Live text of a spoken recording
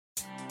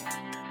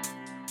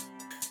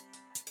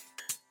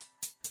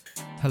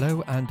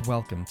Hello and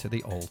welcome to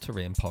the All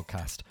Terrain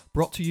podcast,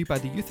 brought to you by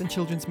the Youth and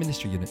Children's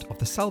Ministry Unit of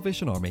the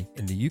Salvation Army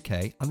in the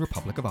UK and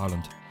Republic of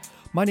Ireland.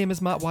 My name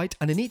is Matt White,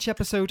 and in each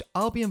episode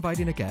I'll be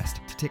inviting a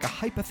guest to take a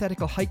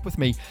hypothetical hike with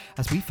me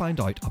as we find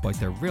out about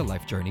their real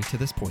life journey to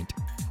this point.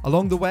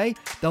 Along the way,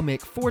 they'll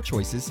make 4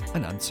 choices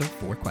and answer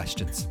 4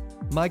 questions.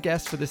 My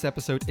guest for this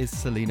episode is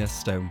Selina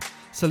Stone.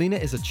 Selina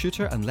is a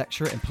tutor and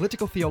lecturer in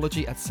political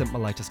theology at St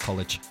Mellitus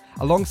College.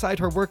 Alongside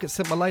her work at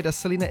St Mellitus,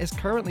 Selina is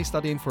currently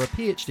studying for a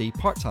PhD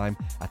part-time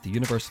at the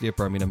University of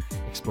Birmingham,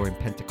 exploring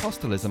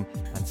Pentecostalism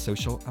and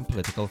social and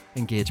political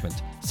engagement.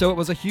 So it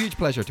was a huge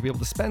pleasure to be able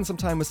to spend some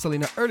time with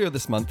Selina earlier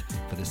this month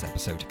for this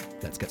episode.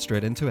 Let's get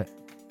straight into it.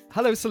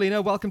 Hello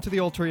Selina, welcome to the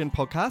All Terrain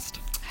podcast.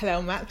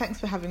 Hello Matt,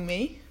 thanks for having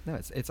me. No,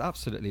 it's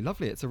absolutely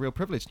lovely. It's a real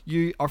privilege.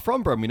 You are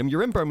from Birmingham.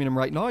 You're in Birmingham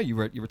right now. You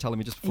were telling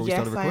me just before we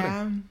started recording. Yes, I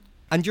am.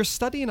 And you're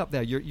studying up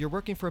there. You're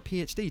working for a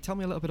PhD. Tell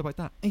me a little bit about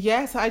that.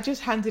 Yes, I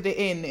just handed it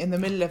in the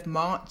middle of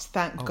March,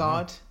 thank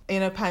God, wow.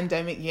 in a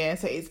pandemic year.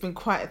 So it's been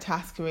quite a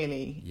task,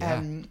 really.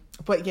 Yeah.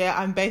 But yeah,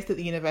 I'm based at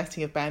the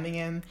University of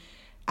Birmingham,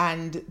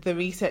 and the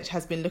research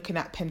has been looking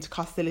at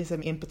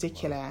Pentecostalism in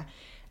particular. Wow.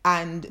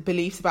 And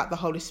beliefs about the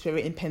Holy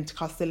Spirit in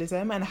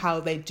Pentecostalism and how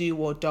they do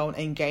or don't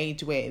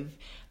engage with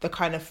the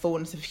kind of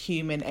fullness of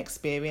human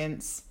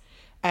experience.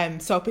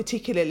 So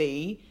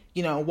particularly,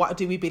 what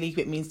do we believe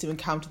it means to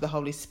encounter the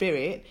Holy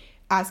Spirit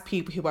as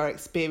people who are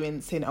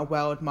experiencing a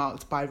world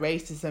marked by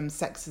racism,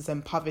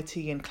 sexism,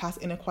 poverty and class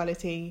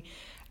inequality?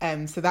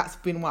 So that's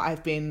been what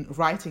I've been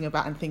writing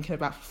about and thinking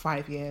about for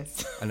 5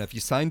 years. And have you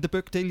signed the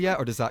book deal yet,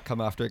 or does that come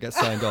after it gets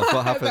signed off?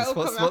 What happens?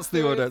 What's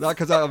the order?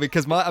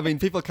 Because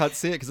people can't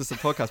see it because it's a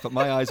podcast, but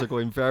my eyes are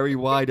going very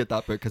wide at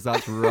that book because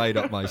that's right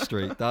up my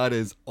street. That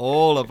is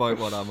all about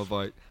what I'm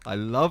about. I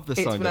love the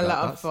sound of that. It's been a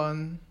lot of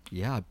fun.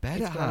 Yeah, I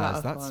bet it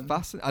has. That's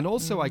fascinating. And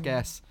also, I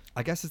guess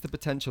is the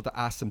potential to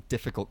ask some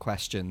difficult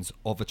questions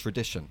of a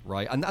tradition,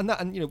 right? And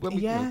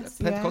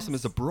Pentecostalism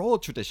is a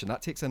broad tradition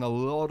that takes in a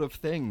lot of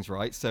things,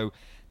 right? So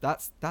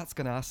that's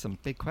going to ask some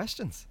big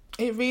questions.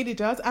 It really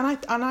does. And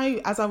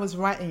I as I was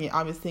writing it,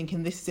 I was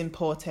thinking this is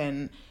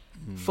important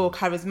for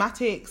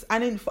charismatics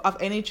and of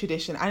any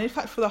tradition, and in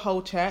fact for the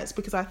whole church,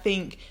 because I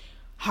think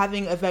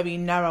having a very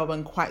narrow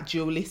and quite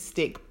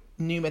dualistic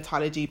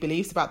pneumatology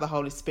beliefs about the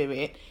Holy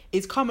Spirit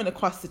is common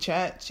across the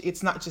church.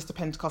 It's not just a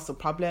Pentecostal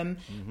problem,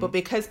 but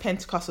because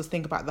Pentecostals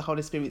think about the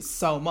Holy Spirit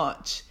so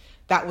much,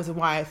 that was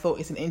why I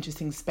thought it's an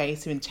interesting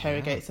space to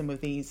interrogate some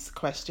of these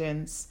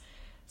questions.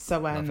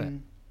 So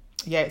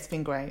it's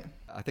been great.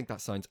 I think that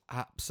sounds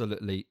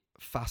absolutely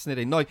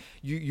fascinating. Now,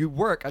 you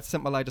work at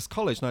St Mellitus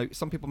College. Now,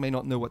 some people may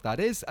not know what that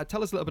is.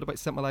 Tell us a little bit about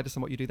St Mellitus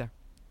and what you do there.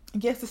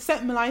 Yes, the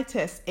St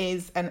Mellitus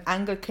is an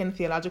Anglican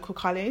theological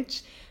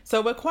college.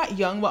 So we're quite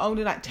young. We're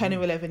only like 10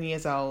 or 11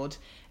 years old.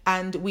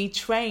 And we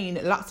train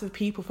lots of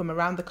people from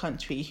around the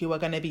country who are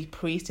going to be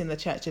priests in the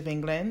Church of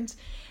England.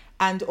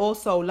 And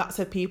also lots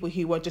of people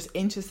who are just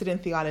interested in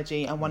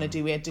theology and want to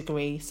do a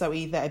degree. So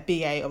either a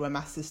BA or a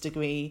master's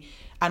degree.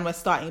 And we're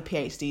starting a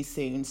PhD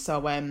soon.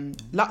 So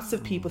lots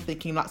of people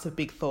thinking lots of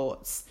big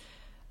thoughts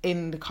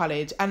in the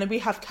college. And we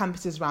have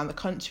campuses around the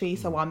country.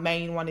 So our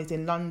main one is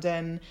in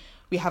London.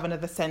 We have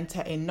another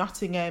centre in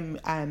Nottingham.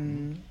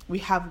 We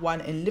have one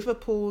in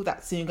Liverpool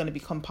that's soon going to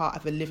become part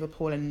of a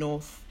Liverpool and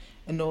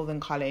Northern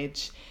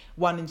College.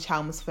 One in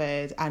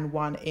Chelmsford and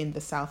one in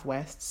the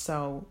southwest.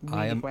 So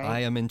really great. I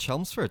am in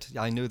Chelmsford.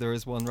 I know there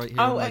is one right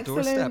here on my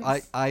doorstep.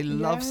 I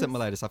love St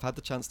Mellitus. I've had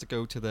the chance to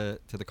go to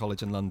the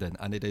college in London,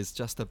 and it is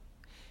just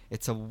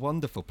it's a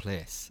wonderful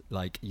place.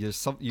 Like you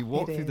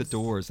walk through the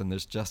doors, and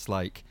there's just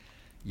like.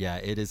 Yeah,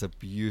 it is a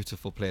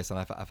beautiful place, and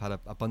I've had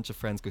a bunch of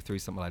friends go through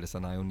St Mellitus,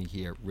 and I only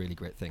hear really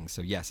great things.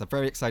 So yes, a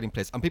very exciting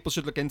place, and people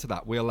should look into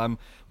that. We'll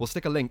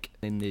stick a link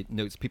in the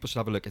notes. People should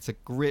have a look. It's a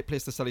great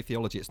place to study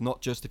theology. It's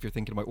not just if you're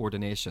thinking about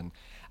ordination,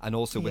 and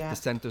also with the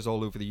centres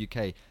all over the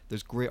UK,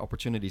 there's great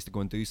opportunities to go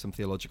and do some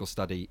theological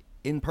study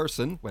in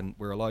person when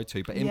we're allowed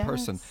to, but in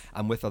person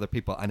and with other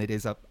people. And it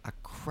is a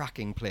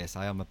cracking place.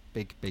 I am a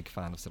big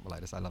fan of St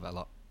Mellitus. I love it a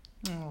lot.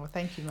 Oh,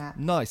 thank you, Matt.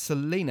 Nice,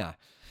 Selina.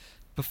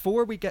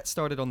 Before we get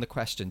started on the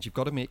questions, you've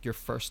got to make your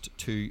first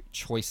 2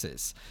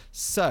 choices.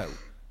 So,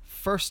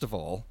 first of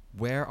all,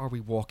 where are we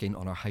walking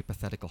on our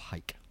hypothetical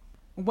hike?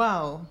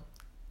 Well,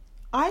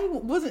 I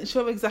wasn't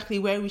sure exactly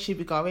where we should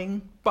be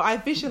going, but I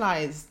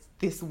visualised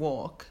this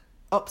walk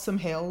up some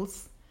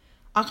hills.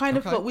 I kind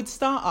of thought we'd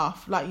start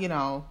off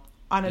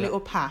on a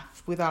little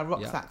path with our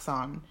rucksacks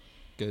on.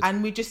 Good.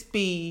 And we'd just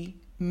be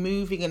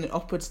moving in an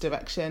upwards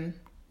direction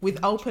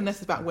with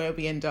openness about where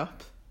we end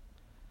up.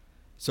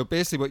 So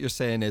basically what you're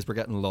saying is we're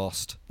getting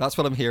lost. That's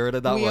what I'm hearing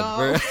in that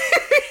one.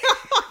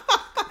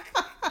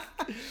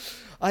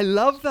 I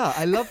love that.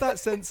 I love that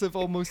sense of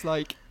almost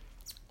like,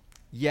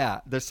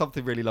 there's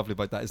something really lovely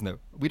about that, isn't it?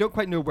 We don't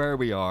quite know where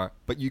we are,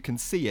 but you can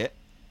see it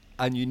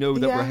and you know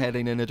that we're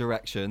heading in a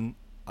direction.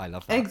 I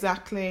love that.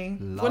 Exactly.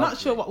 Lovely. We're not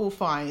sure what we'll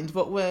find,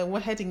 but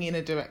we're heading in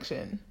a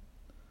direction.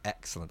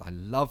 Excellent. I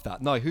love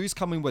that. Now, who's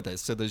coming with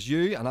us? So there's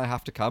you and I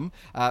have to come.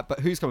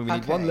 But who's coming? We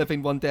need one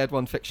living, one dead,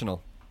 one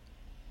fictional.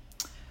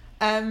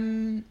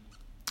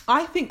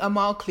 I think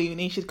Amal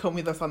Clooney should come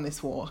with us on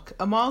this walk.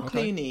 Amal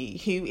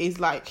Clooney, who is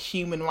like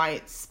human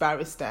rights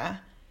barrister,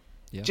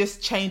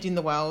 just changing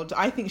the world.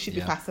 I think she'd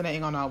be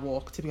fascinating on our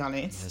walk, to be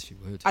honest. Yes, she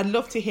would. I'd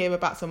love to hear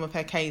about some of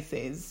her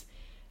cases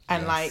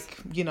and like,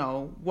 you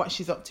know, what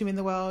she's up to in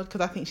the world,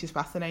 because I think she's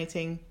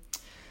fascinating.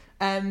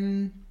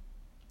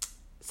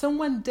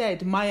 Someone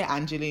dead, Maya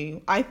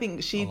Angelou. I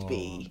think she'd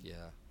be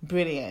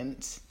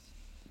brilliant.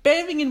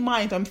 Bearing in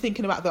mind, I'm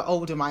thinking about the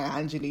older Maya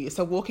Angelou,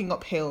 so walking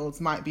up hills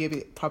might be a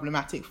bit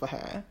problematic for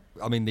her.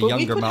 I mean, the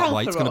younger Matt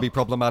White's going to be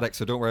problematic,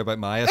 so don't worry about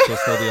Maya. She'll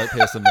still be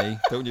outpacing me.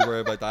 Don't you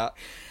worry about that.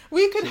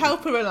 We could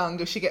help her along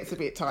if she gets a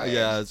bit tired.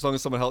 Yeah, as long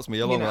as someone helps me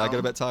along when I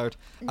get a bit tired.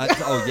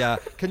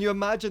 Can you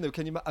imagine, though?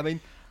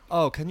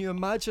 Can you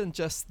imagine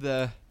just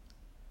the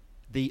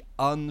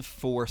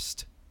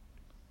unforced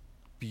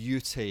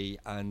beauty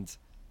and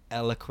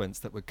eloquence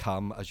that would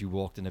come as you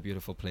walked in a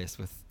beautiful place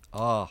with...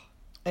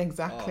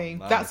 Exactly.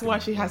 Man, that's why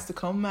she has to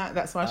come, Matt.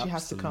 That's why she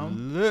has to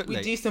come.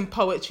 We do some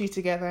poetry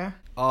together.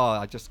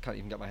 I just can't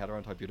even get my head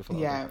around how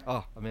beautiful it is.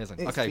 Amazing.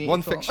 It's okay, beautiful.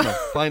 one fictional,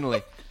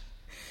 finally.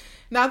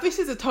 Now, this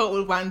is a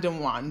total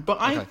random one,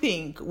 but I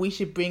think we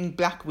should bring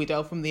Black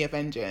Widow from the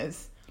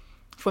Avengers,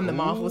 from the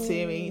Marvel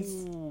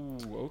series.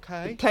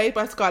 Okay. Played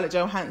by Scarlett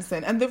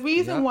Johansson. And the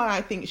reason why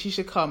I think she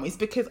should come is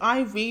because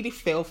I really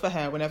feel for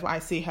her whenever I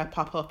see her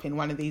pop up in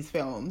one of these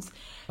films.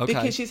 Okay.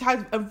 Because she's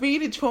had a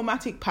really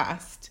traumatic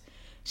past.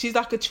 She's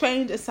like a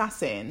trained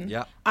assassin.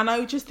 Yeah. And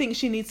I just think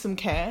she needs some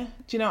care.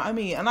 Do you know what I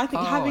mean? And I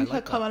think having her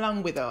come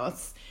along with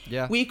us,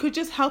 we could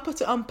just help her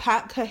to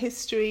unpack her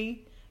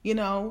history, you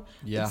know,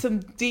 some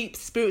deep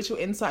spiritual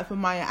insight from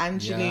Maya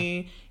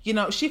Angelou. You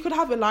know, she could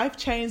have a life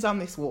change on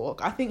this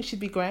walk. I think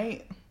she'd be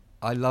great.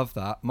 I love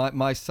that.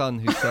 My son,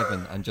 who's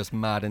 7 and just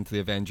mad into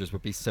the Avengers,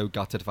 would be so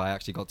gutted if I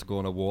actually got to go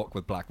on a walk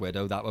with Black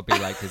Widow. That would be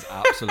like his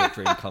absolute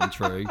dream come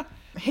true.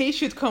 He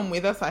should come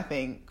with us, I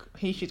think.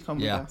 He should come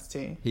with us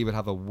too. He would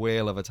have a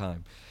whale of a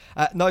time.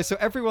 So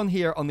everyone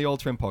here on the All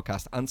Too In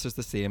podcast answers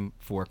the same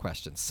 4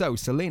 questions. So,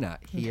 Selina,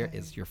 here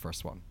is your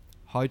first one.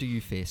 How do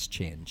you face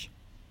change?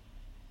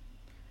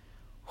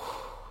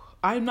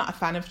 I'm not a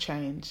fan of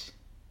change.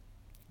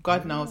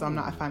 God knows I'm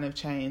not a fan of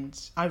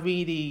change. I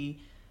really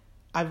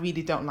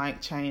don't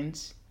like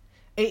change.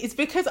 It's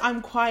because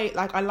I'm quite,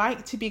 like, I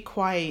like to be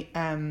quite,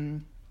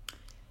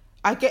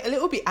 I get a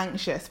little bit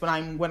anxious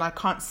when I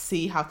can't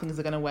see how things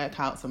are going to work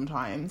out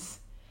sometimes.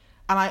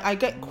 And I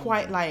get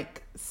quite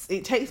like,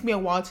 it takes me a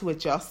while to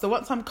adjust. So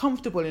once I'm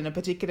comfortable in a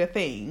particular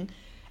thing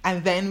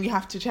and then we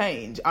have to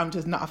change, I'm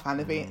just not a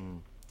fan of it.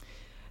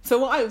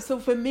 So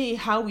for me,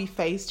 how we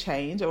face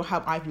change, or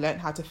how I've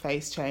learned how to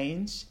face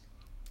change,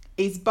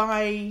 is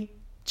by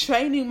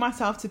training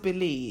myself to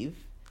believe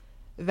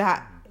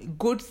that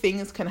good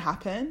things can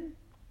happen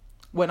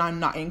when I'm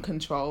not in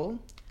control,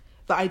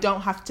 that I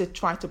don't have to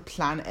try to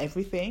plan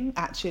everything,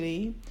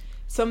 actually.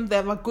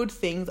 There are good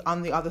things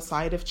on the other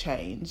side of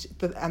change,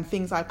 and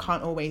things I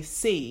can't always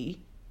see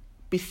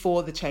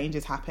before the change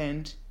has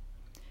happened.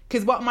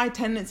 Because what my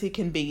tendency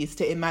can be is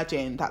to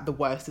imagine that the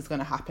worst is going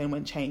to happen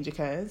when change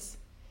occurs.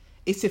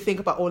 Is to think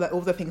about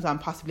all the things I'm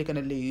possibly going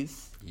to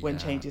lose when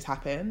changes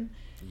happen.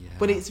 Yeah.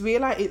 But it's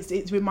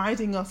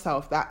reminding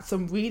yourself that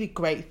some really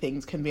great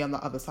things can be on the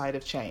other side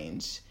of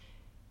change,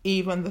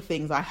 even the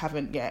things I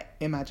haven't yet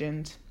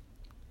imagined.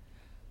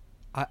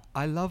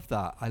 I love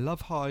that. I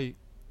love how,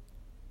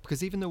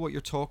 because even though what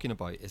you're talking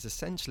about is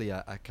essentially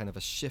a kind of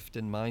a shift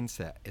in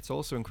mindset, it's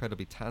also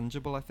incredibly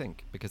tangible, I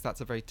think, because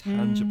that's a very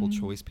tangible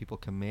choice people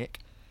can make.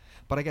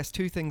 But I guess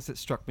 2 things that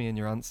struck me in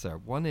your answer.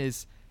 One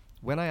is,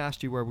 when I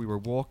asked you where we were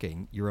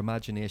walking, your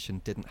imagination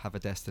didn't have a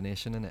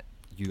destination in it.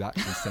 You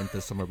actually sent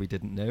us somewhere we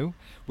didn't know,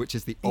 which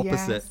is the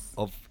opposite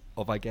of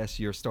I guess,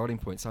 your starting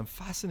point. So I'm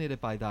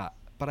fascinated by that.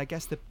 But I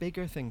guess the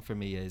bigger thing for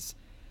me is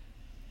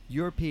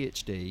your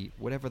PhD,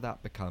 whatever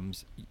that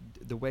becomes,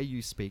 the way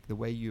you speak, the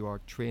way you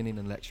are training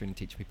and lecturing and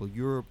teaching people,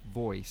 your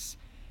voice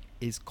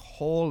is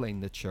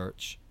calling the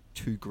church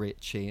to great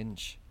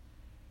change.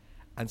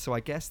 And so I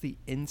guess the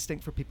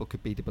instinct for people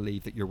could be to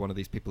believe that you're one of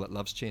these people that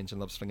loves change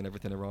and loves flinging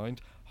everything around.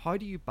 How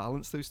do you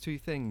balance those 2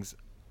 things?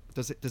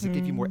 Does it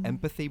give you more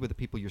empathy with the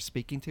people you're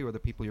speaking to, or the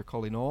people you're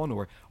calling on,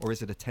 or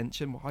is it a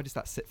tension? How does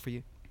that sit for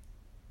you?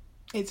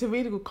 It's a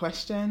really good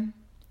question.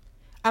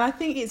 And I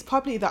think it's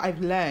probably that I've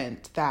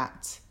learned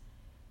that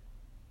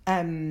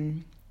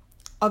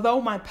although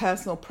my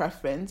personal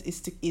preference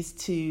is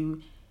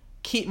to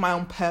keep my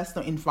own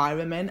personal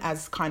environment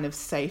as kind of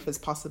safe as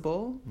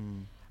possible,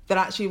 that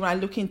actually when I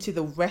look into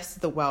the rest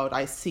of the world,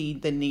 I see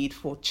the need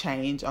for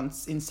change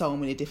in so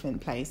many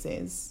different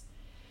places.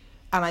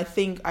 And I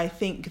think I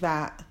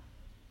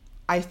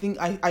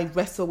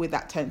wrestle with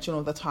that tension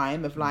all the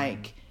time of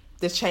like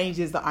the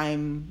changes that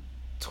I'm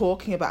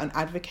talking about and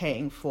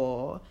advocating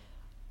for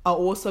are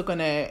also going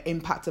to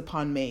impact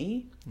upon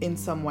me in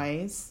some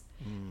ways.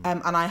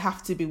 And I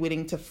have to be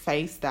willing to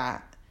face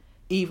that,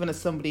 even as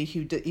somebody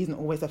who isn't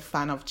always a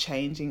fan of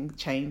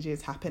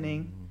changes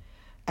happening.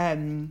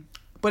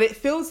 But it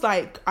feels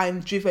like I'm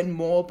driven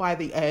more by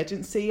the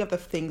urgency of the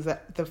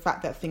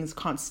fact that things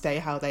can't stay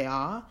how they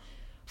are,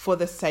 for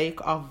the sake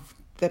of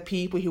the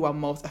people who are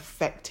most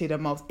affected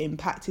and most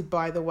impacted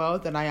by the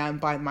world than I am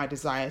by my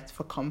desire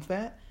for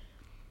comfort.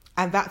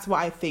 And that's what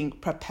I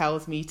think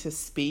propels me to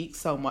speak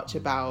so much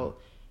about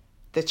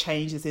the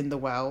changes in the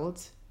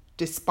world,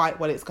 despite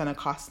what it's going to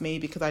cost me,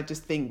 because I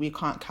just think we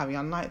can't carry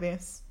on like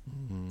this.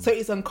 So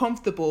it's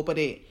uncomfortable, but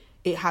it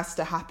has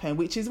to happen,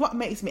 which is what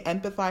makes me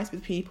empathize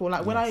with people.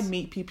 Like when I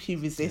meet people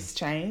who resist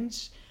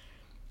change,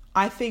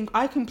 I think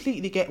I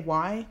completely get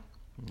why.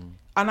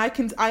 And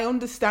I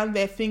understand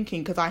their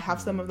thinking, because I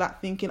have some of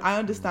that thinking. I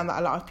understand that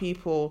a lot of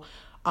people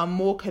are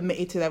more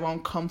committed to their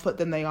own comfort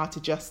than they are to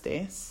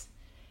justice.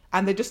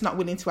 And they're just not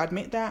willing to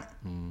admit that.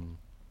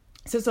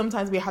 So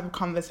sometimes we have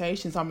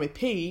conversations on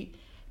repeat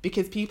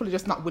because people are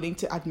just not willing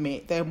to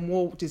admit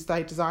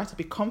they desire to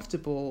be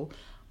comfortable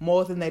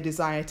more than they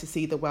desire to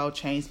see the world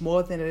change,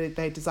 more than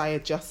they desire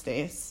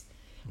justice.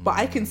 But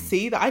I can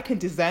see that, I can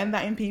discern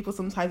that in people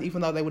sometimes,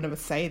 even though they would never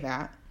say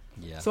that.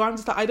 Yeah. So I'm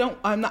just like,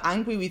 I'm not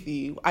angry with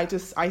you. I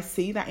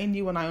see that in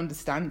you and I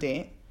understand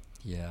it.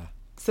 Yeah.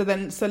 So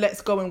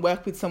let's go and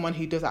work with someone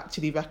who does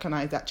actually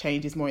recognize that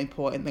change is more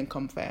important than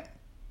comfort.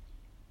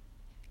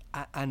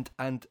 And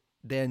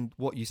then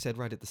what you said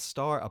right at the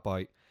start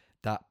about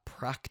that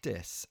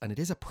practice, and it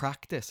is a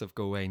practice of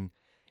going,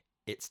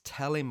 it's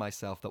telling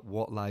myself that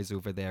what lies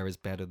over there is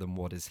better than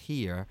what is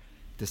here,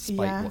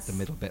 despite what the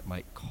middle bit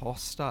might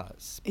cost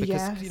us.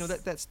 Because, you know,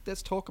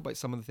 let's talk about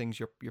some of the things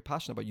you're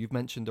passionate about. You've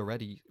mentioned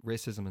already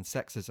racism and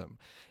sexism.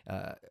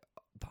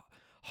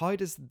 How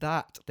does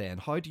that then,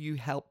 how do you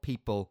help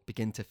people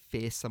begin to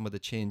face some of the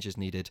changes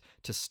needed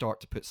to start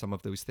to put some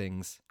of those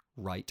things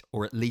right,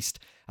 or at least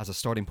as a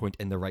starting point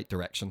in the right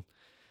direction?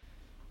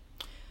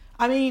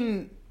 I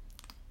mean,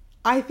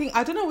 I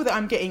don't know whether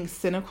I'm getting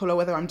cynical or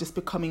whether I'm just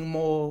becoming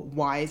more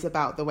wise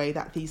about the way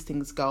that these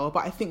things go.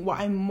 But I think what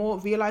I'm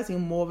realizing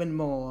more and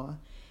more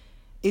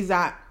is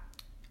that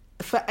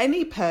for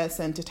any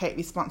person to take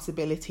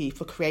responsibility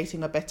for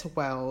creating a better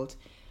world,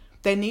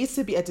 there needs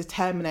to be a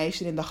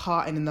determination in the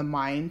heart and in the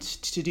mind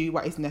to do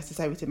what is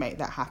necessary to make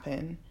that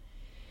happen.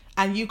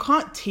 And you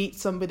can't teach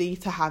somebody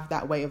to have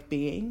that way of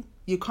being.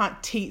 You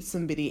can't teach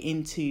somebody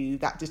into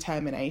that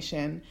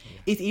determination.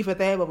 Yeah. It's either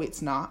there or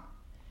it's not.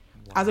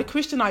 Wow. As a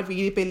Christian, I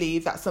really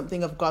believe that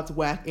something of God's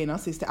work in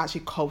us is to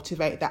actually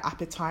cultivate that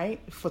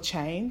appetite for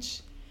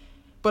change.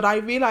 But I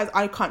realize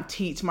I can't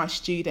teach my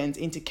students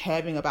into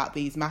caring about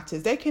these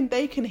matters. They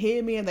can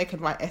hear me and they can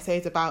write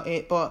essays about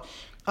it, but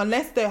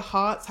unless their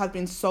hearts have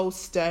been so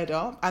stirred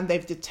up and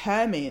they've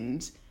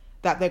determined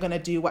that they're going to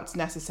do what's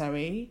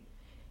necessary,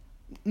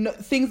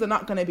 things are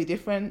not going to be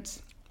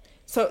different.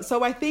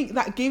 So I think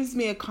that gives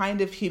me a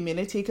kind of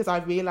humility, because I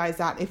realize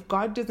that if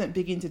God doesn't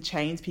begin to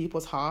change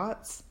people's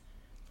hearts,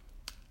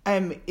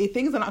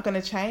 things are not going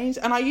to change.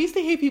 And I used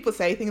to hear people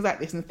say things like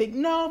this and think,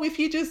 no, if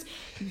you just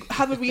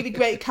have a really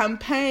great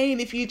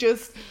campaign, if you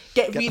just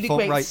get really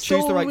great right.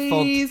 stories, choose the right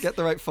font, get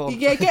the right font,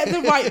 get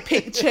the right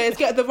pictures,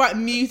 get the right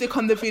music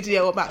on the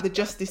video about the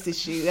justice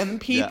issue,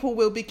 and people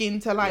will begin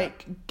to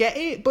get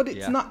it. But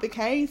it's not the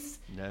case.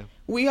 No.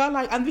 We are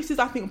and this is,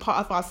 I think,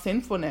 part of our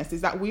sinfulness,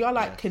 is that we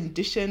are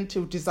conditioned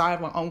to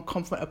desire our own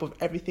comfort above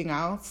everything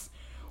else.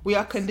 We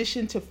are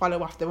conditioned to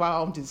follow after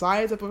our own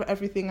desires above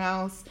everything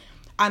else.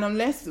 And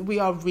unless we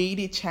are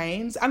really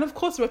changed, and of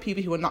course there are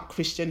people who are not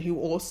Christian who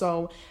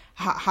also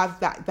have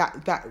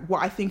that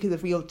what I think is a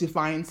real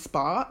divine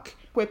spark,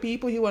 where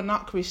people who are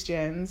not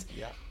Christians,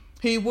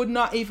 who would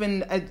not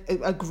even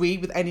agree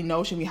with any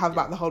notion we have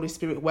about the Holy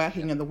Spirit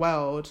working in the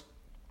world,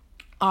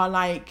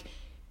 are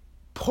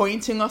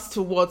pointing us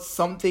towards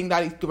something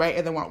that is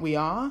greater than what we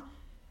are.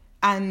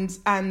 And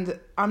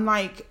I'm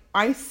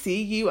I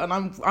see you, and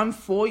I'm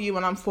for you,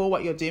 and I'm for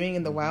what you're doing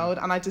in the world.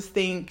 And I just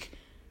think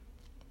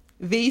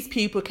these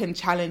people can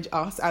challenge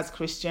us as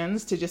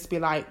Christians to just be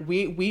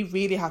we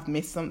really have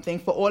missed something.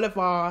 For all of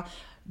our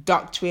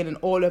doctrine and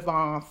all of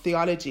our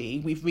theology,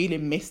 we've really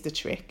missed the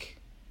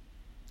trick.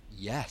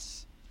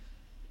 Yes.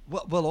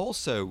 Well,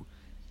 also,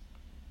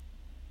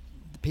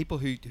 the people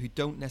who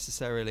don't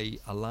necessarily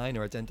align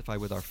or identify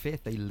with our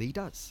faith, they lead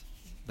us.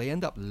 They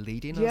end up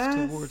leading us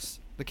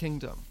towards the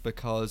kingdom,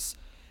 because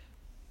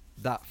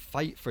that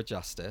fight for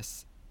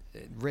justice,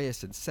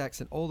 race and sex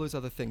and all those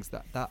other things,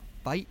 that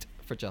fight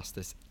for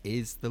justice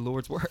is the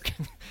Lord's work.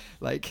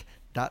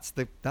 That's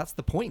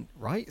the point,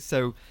 right?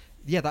 So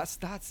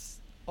that's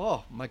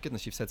oh my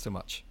goodness, you've said so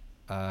much.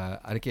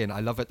 And again, I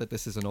love it that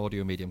this is an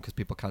audio medium, because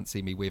people can't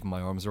see me waving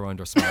my arms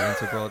around or smiling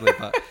so broadly,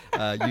 but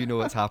you know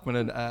what's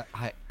happening.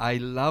 I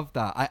love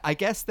that. I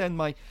guess then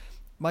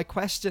my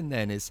question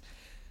then is,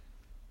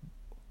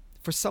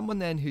 for someone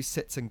then who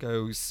sits and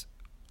goes,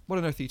 what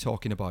on earth are you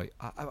talking about?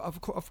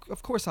 Of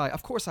course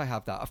I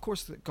have that. Of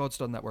course God's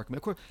done that work. I mean,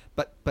 of course,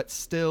 but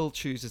still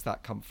chooses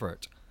that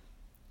comfort.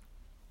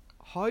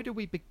 How do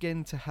we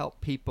begin to help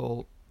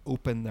people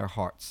open their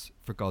hearts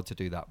for God to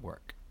do that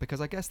work?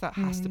 Because I guess that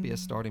has to be a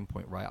starting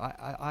point, right?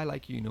 I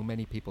like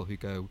many people who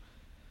go,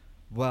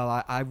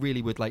 well, I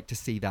really would like to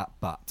see that,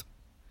 but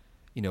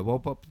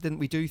didn't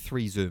we do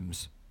 3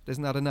 Zooms?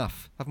 Isn't that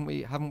enough?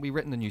 Haven't we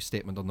written a new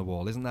statement on the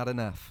wall? Isn't that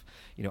enough?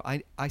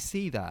 I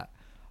see that.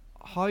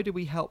 how do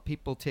we help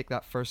people take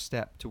that first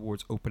step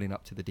towards opening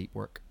up to the deep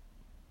work?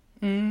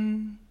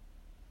 I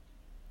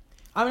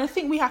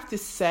think we have to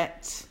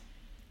set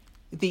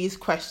these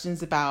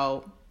questions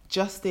about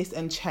justice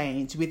and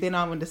change within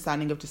our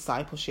understanding of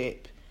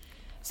discipleship,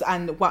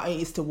 and what it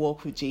is to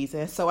walk with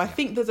Jesus. So I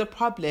think there's a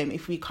problem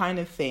if we kind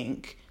of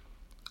think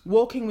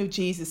walking with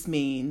Jesus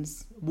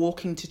means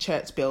walking to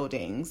church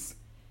buildings,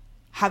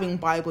 having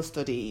Bible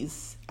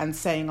studies and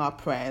saying our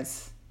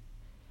prayers.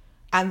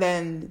 And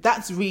then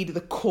that's really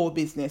the core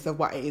business of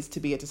what it is to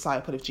be a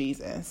disciple of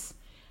Jesus.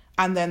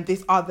 And then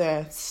this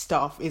other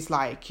stuff is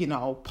like,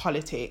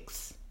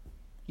 politics,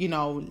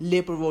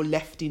 liberal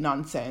lefty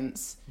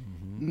nonsense,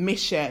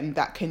 mission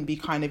that can be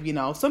kind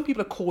of, some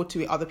people are called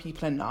to it, other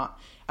people are not.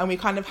 And we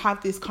kind of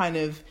have this kind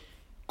of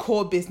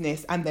core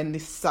business and then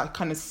this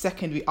kind of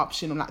secondary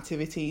optional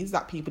activities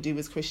that people do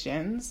as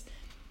Christians,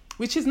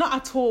 which is not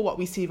at all what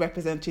we see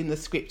represented in the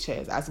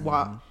scriptures as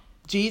what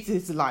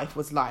Jesus' life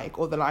was like,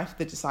 or the life of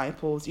the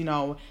disciples.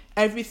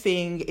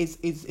 Everything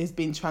is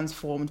being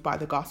transformed by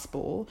the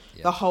gospel.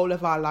 Yeah. The whole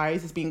of our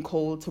lives is being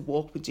called to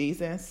walk with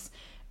Jesus.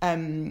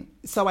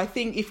 So I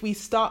think if we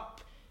stop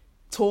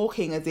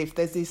talking as if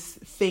there's this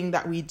thing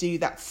that we do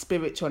that's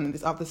spiritual and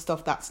this other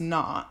stuff that's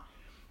not,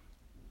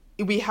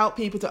 we help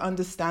people to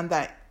understand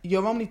that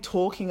you're only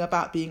talking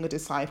about being a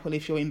disciple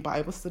if you're in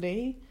Bible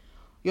study.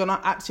 You're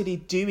not actually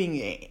doing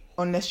it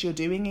unless you're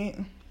doing it.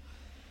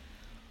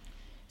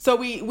 So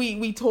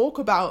we talk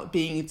about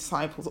being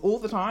disciples all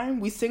the time.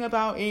 We sing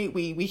about it.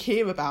 We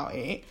hear about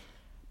it.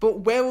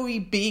 But where are we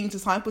being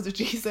disciples of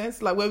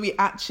Jesus? Like, where are we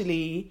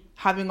actually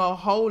having our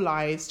whole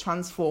lives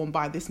transformed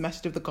by this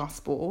message of the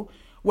gospel?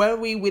 Where are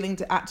we willing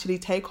to actually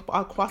take up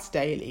our cross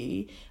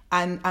daily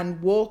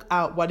and walk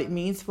out what it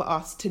means for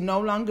us to no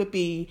longer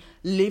be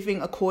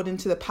living according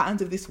to the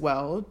patterns of this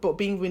world, but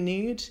being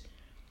renewed?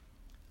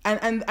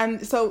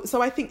 And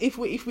so I think if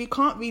we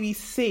can't really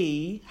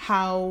see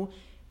how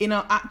in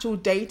our actual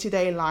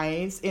day-to-day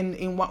lives,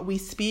 in what we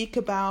speak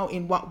about,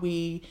 in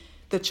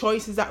the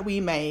choices that we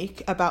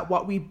make about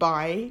what we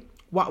buy,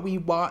 what we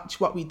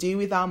watch, what we do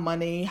with our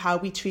money, how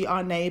we treat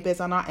our neighbours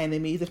and our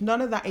enemies, if none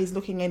of that is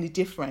looking any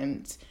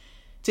different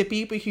to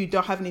people who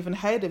haven't even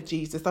heard of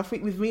Jesus, I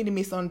think we've really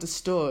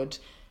misunderstood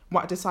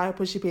what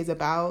discipleship is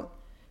about.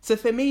 So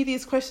for me,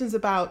 these questions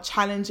about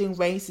challenging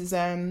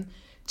racism,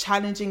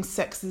 challenging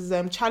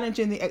sexism,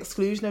 challenging the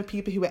exclusion of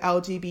people who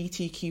are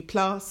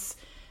LGBTQ+,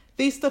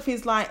 this stuff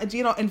is like,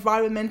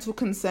 environmental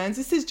concerns.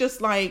 This is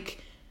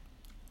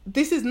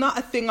not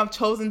a thing I've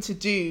chosen to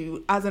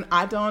do as an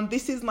add-on.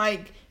 This is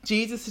like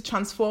Jesus to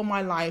transform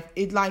my life.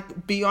 It's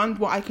like beyond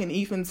what I can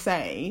even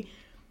say.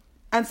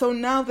 And so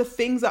now the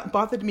things that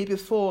bothered me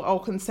before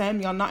or concerned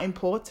me are not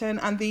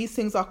important, and these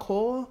things are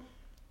core.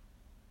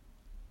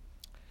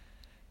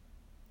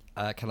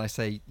 Can I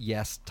say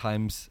yes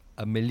times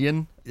a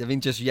million? I mean,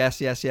 just yes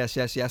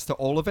to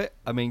all of it.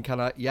 I mean,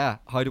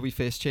 how do we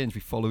face change?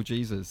 We follow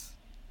Jesus,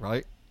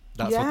 right?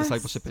 That's what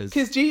discipleship is.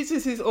 Because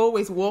Jesus is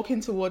always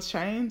walking towards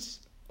change.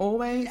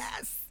 Always.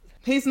 Yes.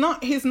 He's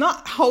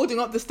not holding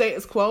up the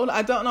status quo.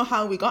 I don't know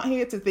how we got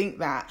here to think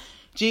that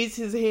Jesus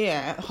is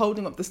here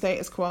holding up the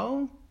status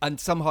quo. And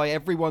somehow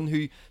everyone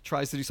who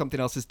tries to do something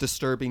else is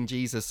disturbing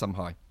Jesus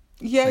somehow.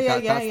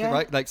 Yeah.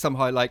 Right? Like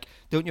somehow, like,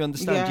 don't you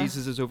understand?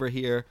 Jesus is over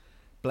here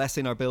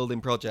blessing our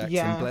building projects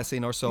and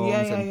blessing our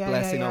songs and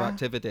blessing our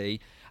activity.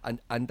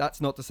 And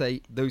that's not to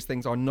say those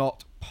things are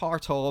not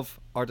part of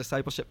our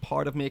discipleship,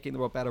 part of making the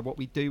world better. What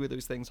we do with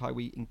those things, how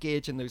we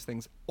engage in those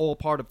things, all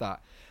part of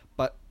that.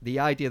 But the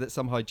idea that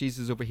somehow Jesus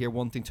is over here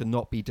wanting to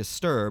not be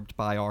disturbed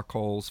by our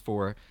calls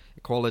for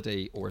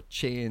equality or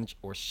change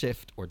or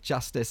shift or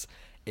justice,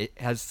 it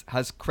has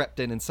crept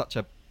in such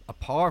a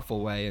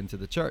powerful way into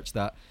the church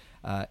that,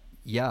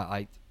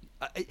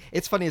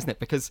 it's funny, isn't it?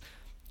 Because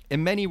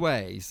in many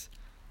ways,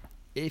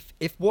 if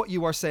what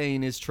you are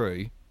saying is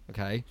true,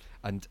 okay,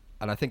 and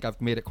I think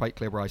I've made it quite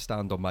clear where I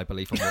stand on my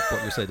belief on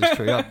what you're saying is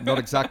true. I'm not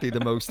exactly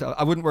the most...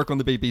 I wouldn't work on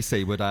the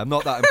BBC, would I? I'm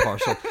not that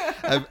impartial.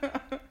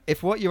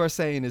 If what you are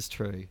saying is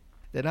true,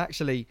 then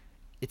actually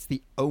it's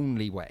the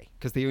only way,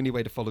 because the only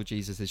way to follow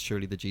Jesus is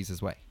surely the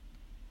Jesus way.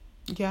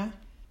 Yeah.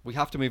 We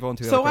have to move on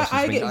to the other questions. So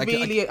I get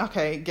really...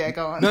 Okay, yeah,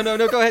 go on. No,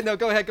 go ahead.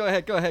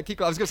 Keep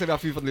going. I was going to say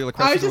after you've done the other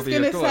questions.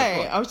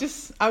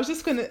 I was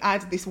just going to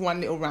add this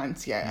one little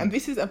rant, and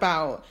this is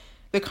about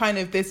the kind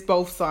of this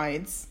both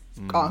sides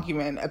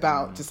argument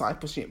about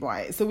discipleship,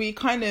 right? So we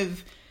kind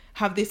of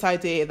have this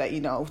idea that,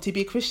 to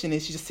be a Christian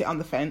is you just sit on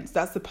the fence.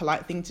 That's the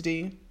polite thing to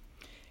do.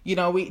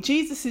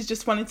 Jesus is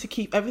just wanting to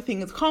keep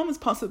everything as calm as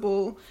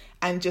possible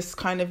and just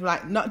kind of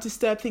like not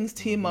disturb things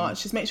too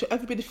much, just make sure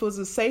everybody feels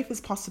as safe as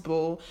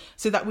possible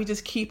so that we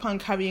just keep on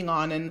carrying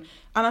on. And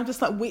I'm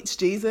just like, which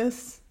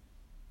Jesus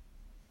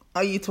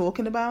are you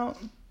talking about?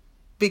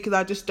 Because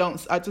I just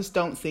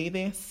don't see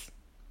this.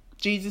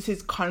 Jesus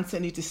is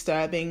constantly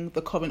disturbing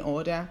the current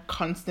order,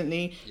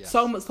 constantly. Yes.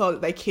 So much so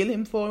that they kill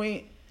him for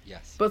it.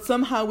 Yes. But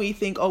somehow we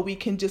think, we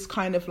can just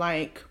kind of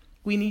like,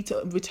 we need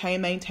to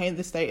maintain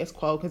the status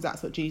quo because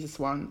that's what Jesus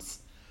wants.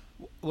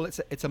 Well,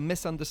 it's a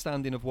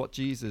misunderstanding of what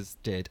Jesus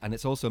did, and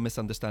it's also a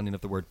misunderstanding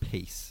of the word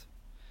peace,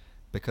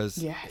 because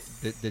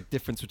the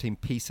difference between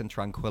peace and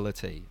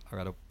tranquility. I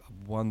read a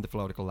wonderful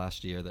article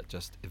last year that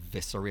just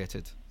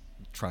eviscerated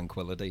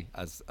tranquility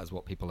as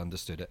what people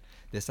understood it.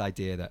 This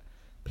idea that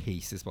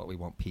peace is what we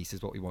want,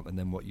 and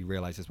then what you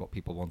realize is what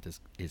people want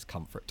is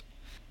comfort.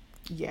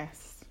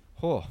 Yes.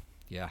 Oh,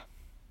 yeah.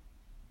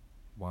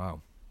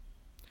 Wow.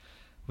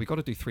 We got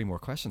to do 3 more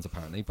questions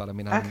apparently, but I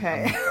mean,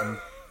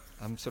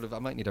 I'm sort of, I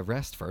might need a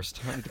rest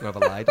first. I might need to go have a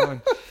lie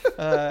down.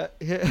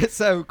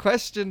 So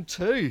question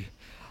 2,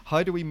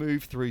 how do we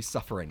move through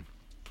suffering?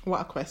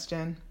 What a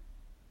question.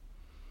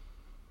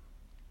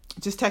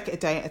 Just take it a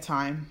day at a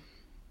time.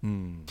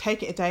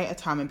 Take it a day at a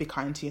time and be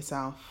kind to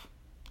yourself.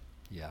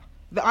 Yeah.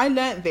 I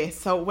learned this.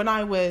 So when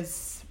I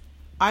lost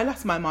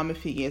my mum a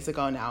few years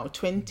ago now,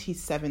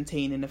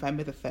 2017 in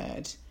November the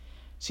 3rd.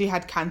 She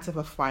had cancer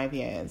for 5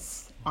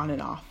 years, on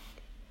and off.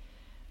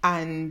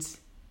 And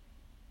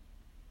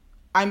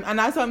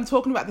as I'm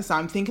talking about this,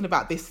 I'm thinking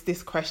about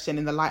this question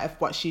in the light of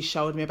what she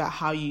showed me about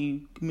how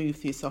you move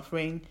through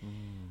suffering.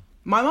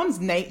 My mum's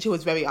nature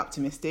was very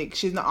optimistic.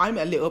 I'm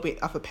a little bit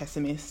of a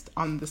pessimist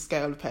on the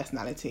scale of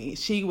personality.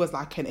 She was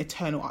like an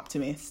eternal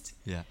optimist.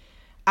 Yeah.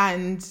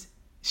 And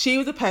she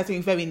was a person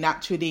who very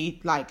naturally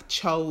like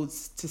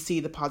chose to see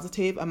the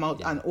positive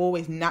and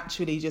always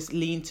naturally just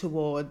leaned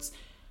towards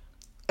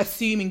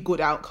assuming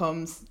good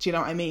outcomes. Do you know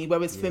what I mean?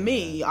 Whereas for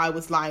me, I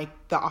was like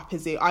the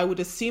opposite. I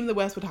would assume the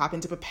worst would happen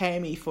to prepare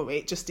me for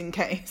it just in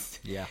case.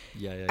 Yeah.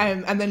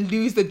 And then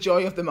lose the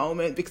joy of the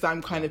moment because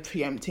I'm kind of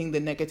preempting the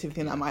negative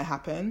thing that might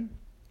happen.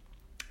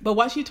 But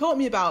what she taught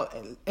me about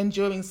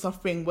enduring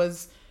suffering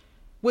was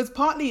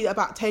partly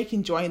about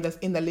taking joy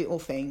in the little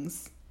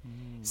things.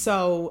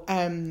 So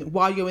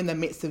while you're in the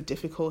midst of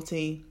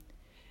difficulty,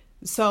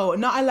 so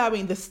not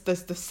allowing the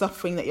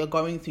suffering that you're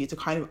going through to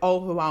kind of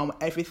overwhelm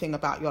everything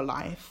about your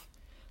life.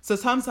 So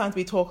sometimes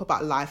we talk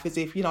about life as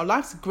if,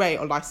 life's great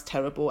or life's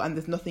terrible and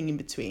there's nothing in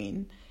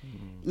between.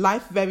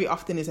 Life very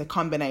often is a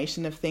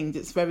combination of things.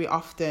 It's very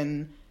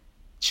often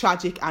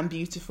tragic and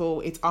beautiful.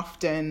 It's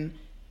often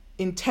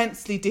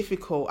intensely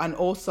difficult and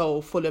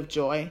also full of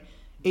joy.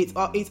 It's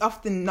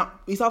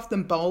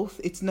often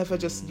both. It's never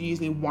just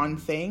usually one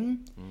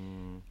thing.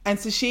 And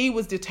so she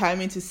was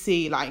determined to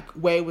see like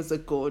where was the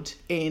good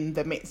in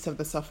the midst of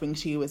the suffering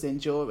she was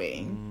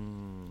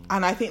enduring.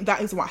 And I think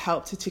that is what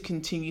helped her to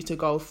continue to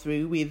go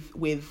through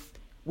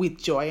with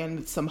joy and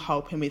with some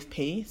hope and with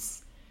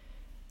peace.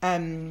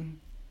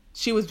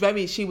 She was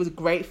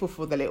grateful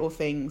for the little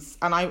things,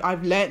 and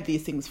I've learnt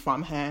these things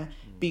from her.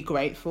 Be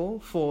grateful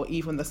for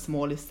even the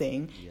smallest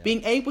thing. Yeah.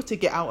 Being able to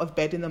get out of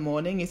bed in the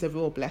morning is a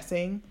real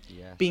blessing.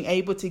 Yeah. Being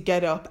able to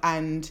get up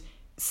and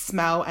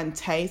smell and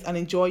taste and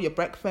enjoy your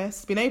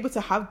breakfast. Being able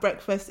to have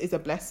breakfast is a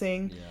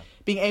blessing. Yeah.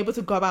 Being able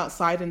to go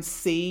outside and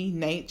see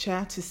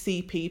nature, to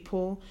see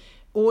people.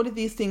 All of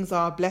these things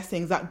are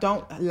blessings that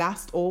don't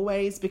last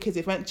always because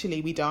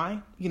eventually we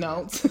die,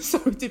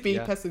 Sorry to be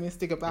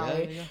pessimistic about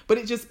it. Yeah. But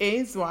it just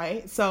is,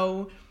 right?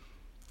 So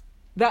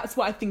that's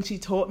what I think she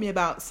taught me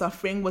about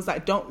suffering was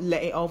like, don't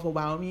let it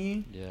overwhelm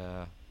you.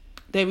 Yeah.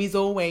 There is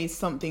always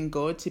something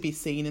good to be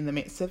seen in the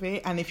midst of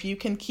it. And if you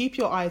can keep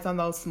your eyes on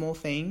those small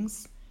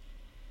things,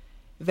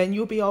 then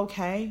you'll be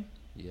okay.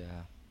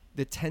 Yeah.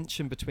 The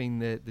tension between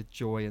the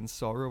joy and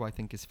sorrow, I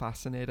think, is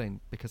fascinating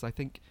because I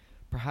think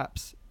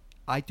perhaps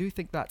I do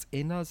think that's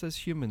in us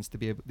as humans to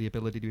be the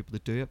ability to be able to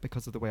do it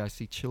because of the way I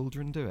see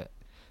children do it.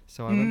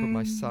 So I remember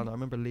my son, I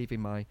remember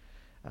leaving my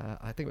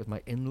I think it was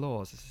my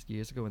in-laws, this is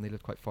years ago when they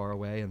lived quite far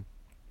away, and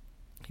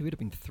he would have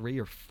been 3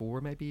 or 4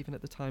 maybe even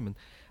at the time, and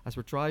as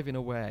we're driving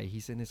away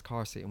he's in his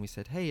car seat and we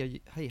said, hey,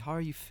 how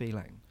are you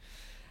feeling?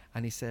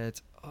 And he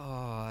said,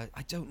 I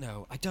don't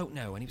know,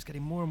 and he was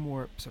getting more and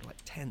more sort of like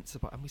tense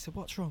about, and we said,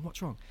 what's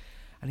wrong?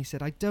 And he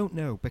said, I don't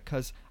know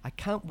because I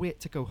can't wait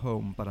to go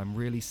home, but I'm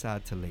really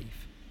sad to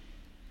leave.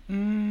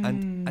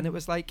 And it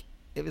was like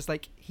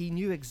he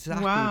knew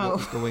exactly what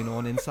was going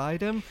on inside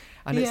him.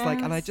 And it's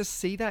like, and I just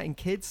see that in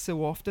kids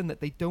so often that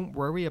they don't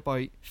worry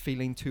about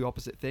feeling two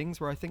opposite things,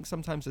 where I think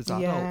sometimes as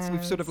adults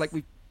we've sort of like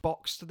we've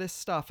boxed this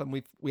stuff and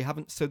we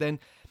haven't, so then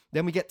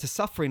we get to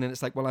suffering and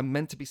it's like, well, I'm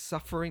meant to be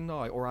suffering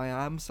now, or I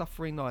am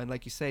suffering now, and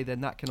like you say,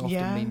 then that can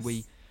often mean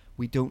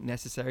we don't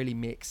necessarily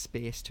make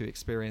space to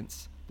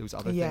experience those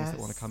other things that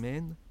want to come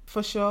in.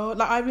 For sure.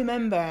 Like I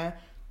remember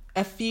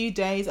a few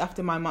days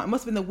after my mom, it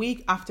must have been the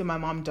week after my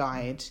mom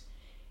died,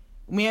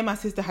 me and my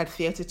sister had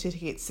theatre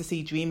tickets to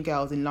see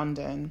Dreamgirls in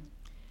London.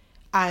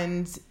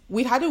 And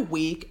we'd had a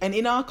week, and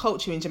in our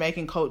culture, in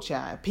Jamaican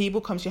culture,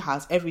 people come to your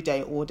house every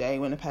day, all day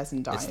when a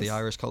person dies. It's the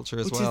Irish culture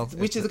as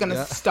which is going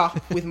to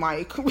stop with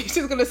my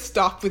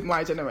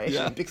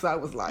generation, because I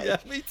was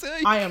like, me too.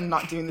 I am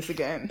not doing this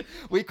again.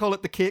 We call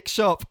it the cake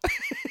shop.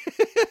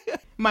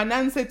 My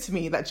nan said to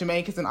me that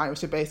Jamaicans and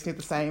Irish are basically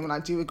the same, and I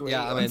do agree.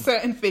 On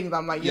certain things,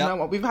 I'm like, you know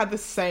what, we've had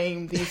these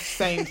same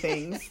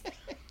things.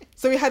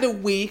 So we had a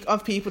week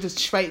of people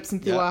just traipsing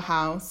through our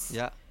house,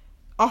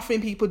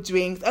 offering people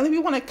drinks, and then we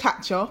want to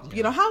catch up.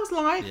 How's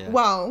life?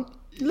 Well,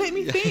 let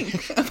me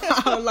think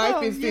about how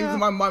life is since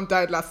my mum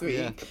died last week.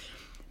 Yeah.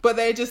 But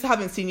they just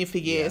haven't seen you for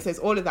years. Yeah. There's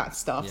all of that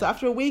stuff. So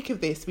after a week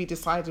of this, we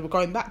decided we're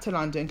going back to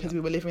London because we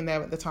were living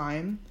there at the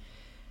time.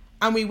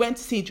 And we went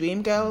to see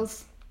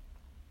Dreamgirls.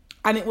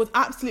 And it was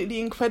absolutely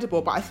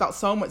incredible. But I felt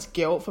so much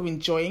guilt for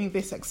enjoying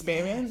this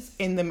experience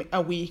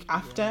a week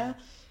after. Yeah.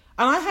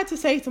 And I had to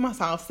say to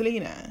myself,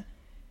 Selina,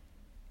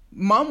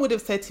 Mum would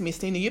have said to me,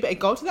 Selina, you better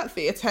go to that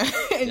theatre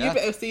and you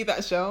better see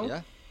that show.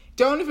 Yeah.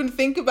 Don't even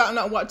think about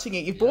not watching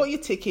it. You've bought your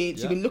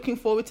tickets. You've been looking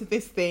forward to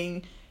this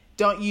thing.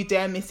 Don't you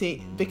dare miss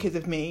it because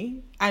of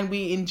me. And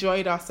we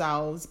enjoyed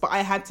ourselves. But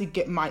I had to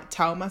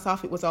tell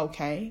myself it was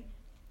okay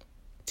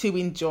to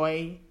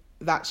enjoy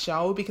that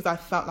show because I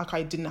felt like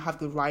I didn't have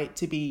the right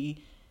to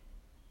be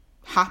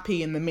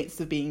happy in the midst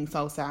of being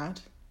so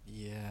sad.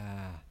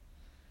 Yeah.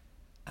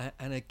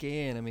 And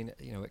again, I mean,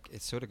 you know,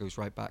 it sort of goes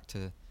right back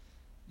to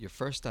your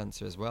first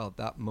answer as well.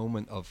 That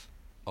moment of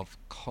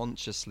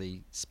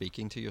consciously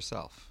speaking to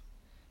yourself,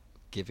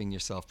 giving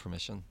yourself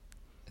permission.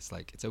 It's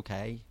like, it's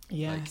okay.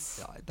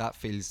 Yes. Like, that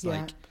feels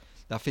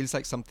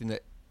like something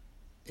that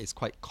is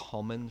quite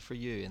common for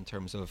you in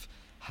terms of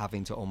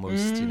having to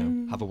almost, you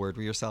know, have a word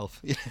with yourself.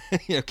 You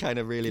know, kind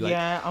of really like.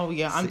 Yeah. Oh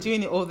yeah. I'm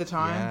doing it all the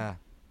time. Yeah.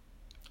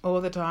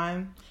 All the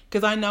time.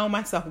 Because I know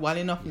myself well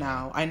enough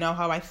now. I know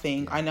how I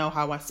think. I know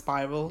how I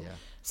spiral. Yeah.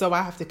 So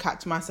I have to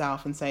catch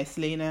myself and say,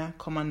 Selina,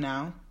 come on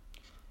now.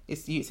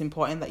 It's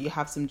important that you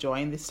have some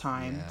joy in this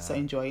time. Yeah. So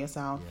enjoy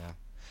yourself. Yeah.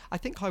 I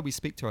think how we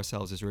speak to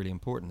ourselves is really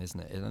important, isn't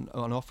it? And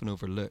often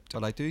overlooked.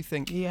 And I do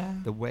think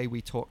the way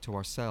we talk to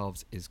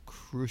ourselves is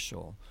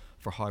crucial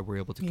for how we're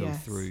able to go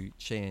through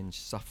change,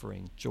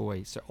 suffering,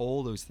 joy, so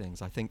all those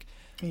things. I think,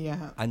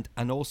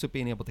 and also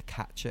being able to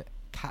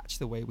catch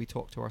the way we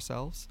talk to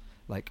ourselves.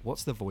 Like,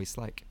 what's the voice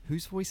like?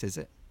 Whose voice is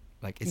it?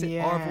 Like, is it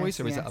our voice,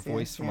 or is it a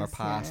voice from our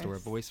past, or a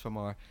voice from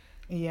our?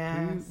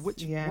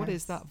 What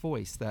is that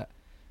voice that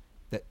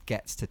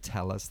gets to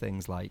tell us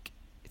things like,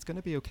 it's going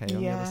to be okay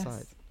on the other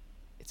side.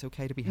 It's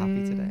okay to be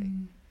happy today.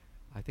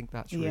 I think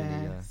that's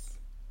really,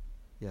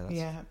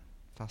 that's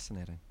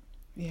fascinating.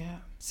 Yeah.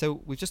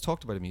 So we've just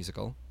talked about a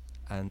musical,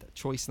 and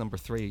choice number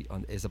 3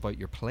 is about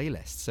your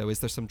playlist. So is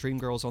there some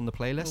Dreamgirls on the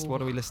playlist? Ooh.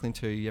 What are we listening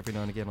to every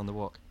now and again on the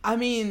walk? I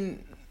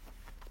mean,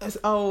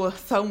 so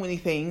many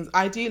things.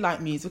 I do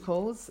like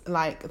musicals,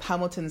 like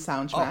Hamilton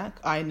soundtrack.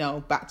 I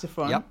know, back to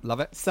front. Yep, love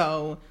it.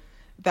 So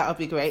that would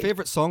be great.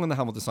 Favorite song on the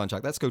Hamilton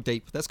soundtrack? Let's go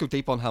deep. Let's go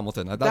deep on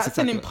Hamilton. That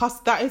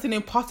is an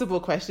impossible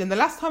question. The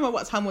last time I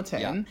watched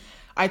Hamilton,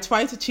 I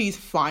tried to choose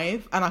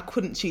 5 and I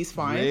couldn't choose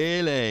 5.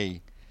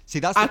 Really? See,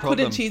 that's the problem. I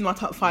couldn't choose my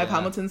top 5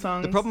 Hamilton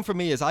songs. The problem for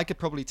me is I could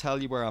probably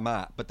tell you where I'm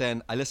at, but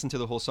then I listen to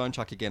the whole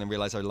soundtrack again and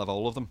realise I love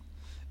all of them.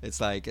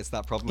 It's like, it's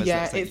that problem.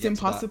 It's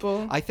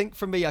impossible. I think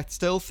for me, I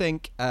still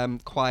think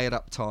Quiet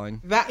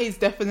Uptown. That is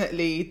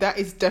definitely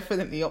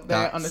up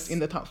there in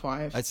the top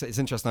 5. It's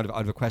interesting. Out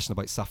of a question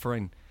about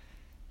suffering,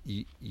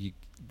 you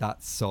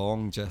that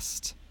song,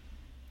 just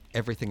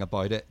everything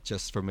about it,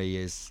 just for me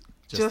is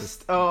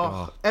just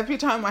every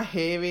time I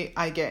hear it,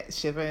 I get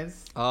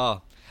shivers.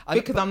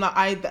 Because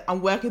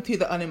I'm working through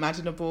the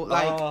unimaginable.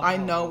 Like, I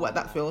know what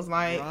that feels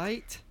like.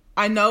 Right.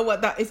 I know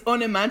what that is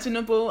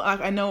unimaginable.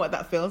 Like, I know what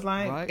that feels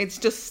like. Right. It's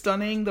just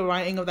stunning, the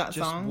writing of that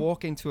song. Just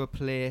walking to a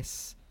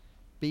place,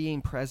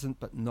 being present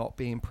but not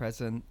being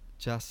present.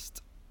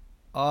 Just,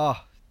 And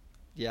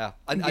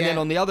then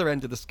on the other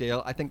end of the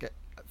scale, I think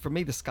for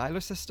me, the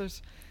Schuyler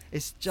Sisters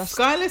is just...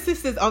 Schuyler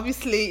Sisters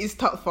obviously is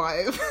top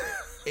 5.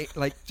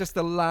 Like, just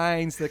the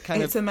lines, the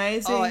kind it's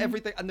amazing.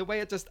 Everything, and the way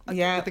it just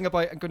the thing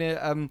about I'm going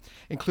to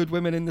include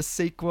women in the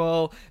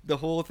sequel, the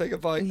whole thing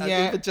about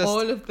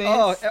all of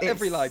this.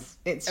 Every line.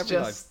 It's every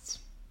just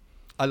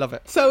line. I love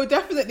it. So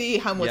definitely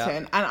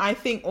Hamilton, and I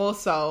think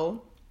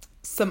also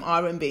some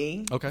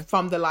R&B. Okay.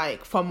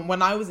 From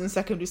when I was in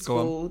secondary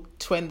school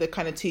to the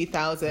kind of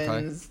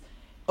 2000s,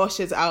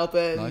 Usher's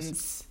albums.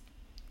 Nice.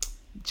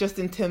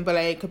 Justin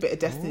Timberlake, a bit of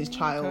Destiny's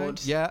Child.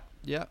 Okay.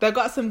 Yeah. They've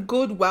got some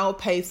good,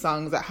 well-paced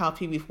songs that help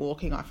you with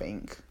walking, I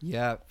think.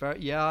 Yeah,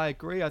 I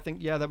agree. I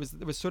think, there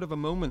was sort of a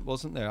moment,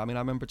 wasn't there? I mean, I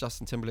remember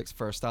Justin Timberlake's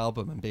first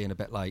album and being a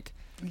bit like,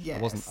 I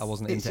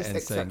wasn't into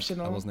NSYNC.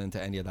 I wasn't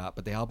into any of that.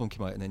 But the album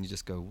came out and then you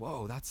just go,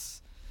 whoa,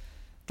 that's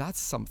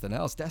something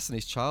else.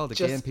 Destiny's Child,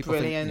 again, just people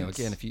brilliant.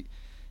 think, again,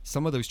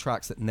 some of those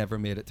tracks that never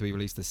made it to be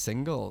released as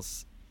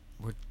singles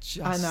were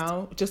just... I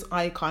know, just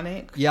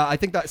iconic. Yeah, I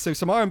think so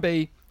some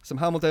R&B, some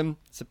Hamilton,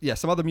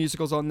 some other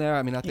musicals on there.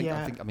 I mean, we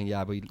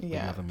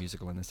love a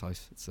musical in this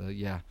house. It's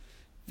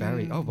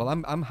very. Oh well,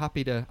 I'm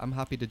happy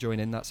to join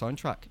in that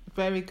soundtrack.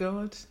 Very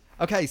good.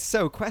 Okay,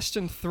 so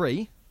question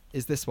 3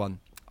 is this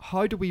one: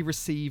 how do we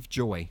receive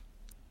joy?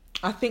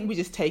 I think we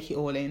just take it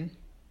all in.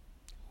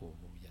 Oh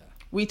yeah.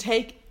 We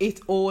take it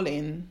all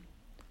in,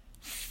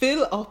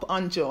 fill up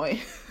on joy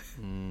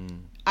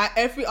at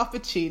every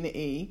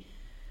opportunity,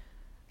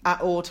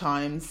 at all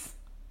times.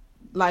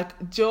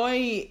 Like,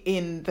 joy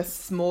in the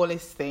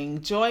smallest thing,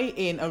 joy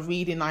in a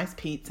really nice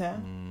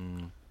pizza,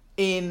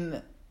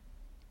 in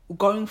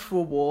going for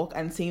a walk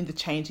and seeing the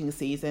changing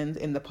seasons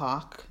in the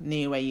park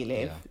near where you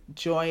live,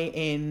 joy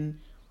in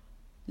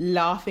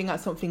laughing at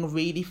something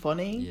really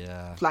funny.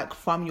 Yeah. Like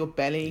from your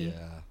belly.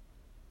 Yeah.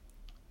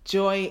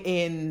 Joy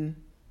in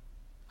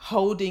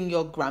holding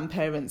your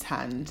grandparents'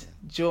 hand.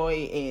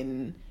 Joy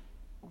in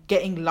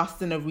getting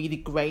lost in a really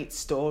great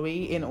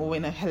story or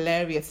in a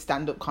hilarious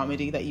stand-up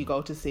comedy that you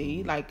go to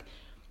see. Like,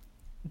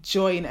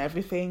 joy in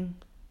everything.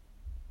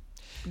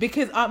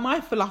 Because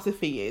my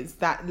philosophy is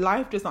that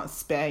life does not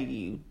spare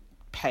you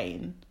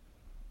pain.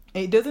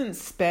 It doesn't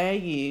spare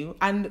you.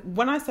 And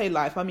when I say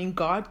life, I mean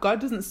God. God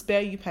doesn't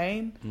spare you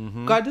pain.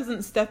 Mm-hmm. God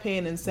doesn't step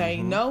in and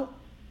say, no,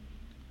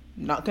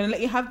 not going to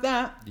let you have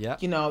that. Yeah.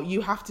 You know, you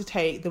have to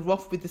take the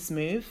rough with the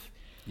smooth.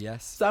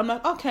 Yes. So I'm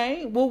like,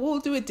 okay, well, we'll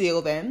do a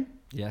deal then.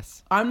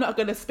 Yes. I'm not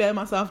going to spare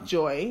myself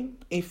joy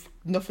if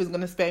nothing's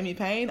going to spare me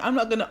pain. I'm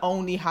not going to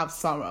only have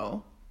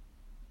sorrow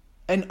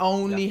and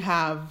only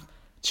have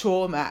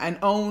trauma and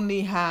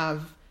only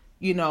have,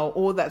 you know,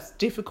 all that's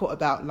difficult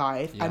about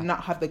life and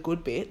not have the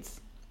good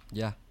bits.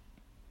 Yeah.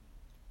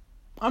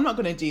 I'm not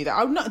going to do that.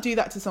 I would not do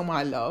that to someone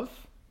I love.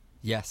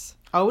 Yes.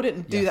 I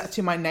wouldn't do that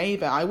to my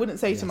neighbour. I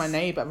wouldn't say to my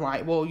neighbour,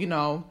 right, well, you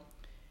know,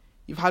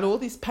 you've had all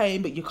this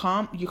pain, but you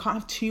can't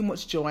have too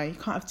much joy. You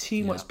can't have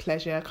too much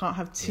pleasure. You can't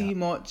have too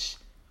much.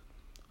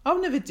 I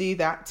would never do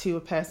that to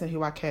a person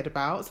who I cared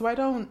about. So I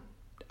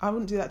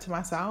wouldn't do that to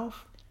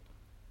myself.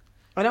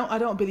 I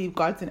don't believe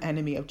God's an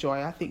enemy of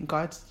joy. I think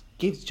God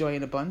gives joy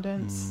in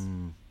abundance.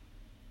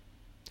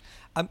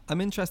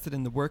 I'm interested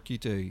in the work you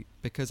do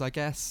because I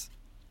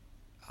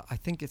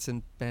think it's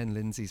in Ben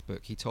Lindsay's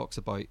book. He talks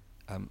about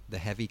the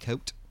heavy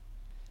coat,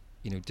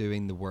 you know,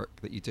 doing the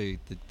work that you do,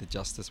 the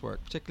justice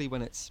work, particularly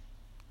when it's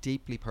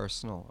deeply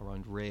personal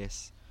around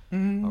race,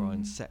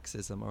 around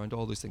sexism, around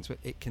all those things. But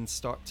it can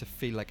start to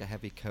feel like a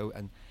heavy coat,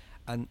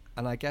 and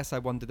I guess I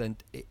wonder then,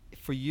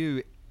 for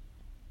you,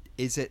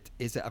 is it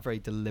a very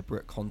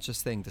deliberate,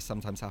 conscious thing to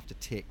sometimes have to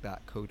take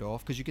that coat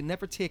off? Because you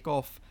can't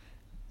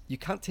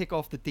take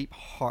off the deep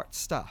heart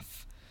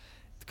stuff,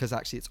 because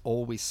actually it's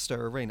always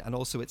stirring, and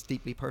also it's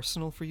deeply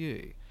personal for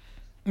you.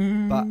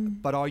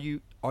 But are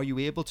you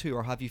able to,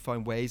 or have you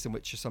found ways in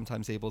which you're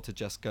sometimes able to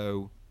just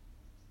go,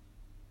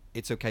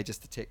 it's okay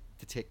just to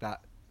take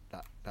that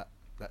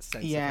sense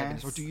of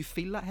heaviness? Or do you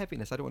feel that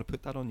heaviness? I don't want to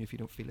put that on you if you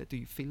don't feel it. Do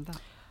you feel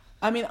that?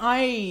 I mean,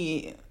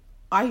 I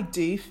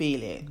do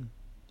feel it,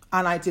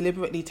 and I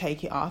deliberately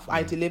take it off.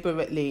 I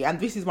deliberately, and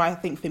this is why I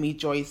think for me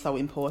joy is so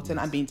important,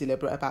 and being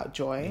deliberate about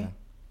joy.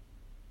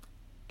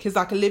 Because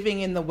like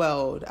living in the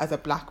world as a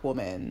black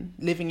woman,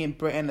 living in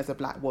Britain as a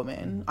black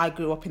woman, I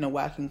grew up in a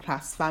working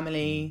class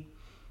family.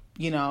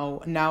 You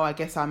know, now I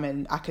guess I'm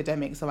an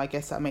academic, so I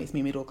guess that makes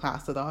me middle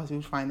class, although I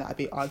do find that a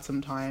bit odd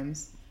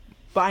sometimes.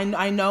 But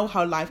I know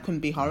how life can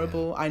be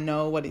horrible. I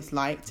know what it's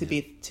like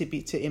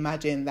to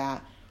imagine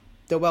that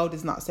the world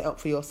is not set up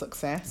for your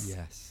success.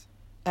 Yes.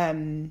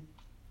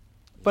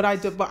 But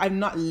I've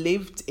not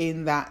lived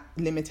in that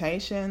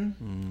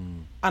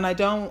limitation, and I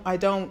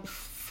don't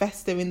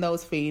fester in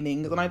those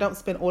feelings, and I don't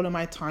spend all of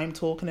my time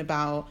talking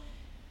about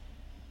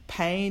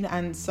pain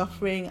and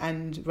suffering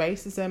and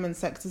racism and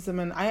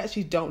sexism, and I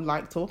actually don't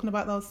like talking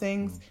about those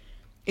things.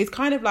 It's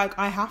kind of like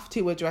I have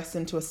to address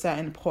them to a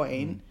certain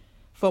point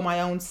for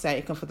my own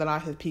sake and for the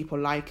life of people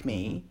like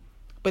me,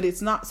 but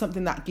it's not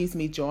something that gives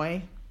me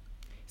joy,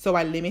 so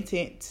I limit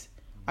it.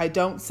 I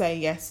don't say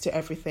yes to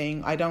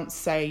everything. I don't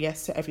say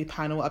yes to every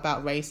panel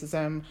about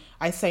racism.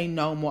 I say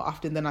no more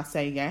often than I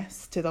say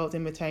yes to those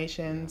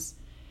invitations,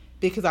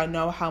 because I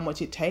know how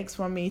much it takes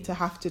from me to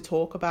have to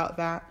talk about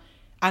that,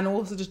 and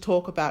also to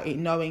talk about it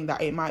knowing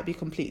that it might be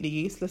completely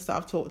useless that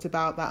I've talked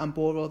about that and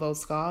bore all those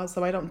scars.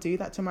 So I don't do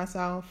that to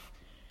myself.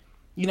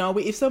 You know,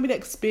 if somebody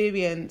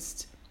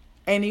experienced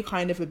any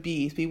kind of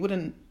abuse, we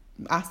wouldn't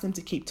ask them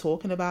to keep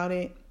talking about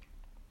it.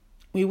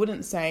 We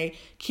wouldn't say,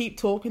 keep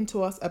talking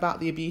to us about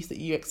the abuse that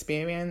you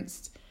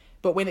experienced.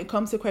 But when it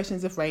comes to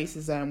questions of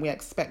racism, we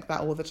expect that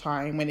all the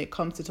time. When it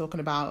comes to talking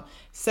about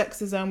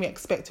sexism, we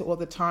expect it all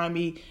the time.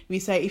 We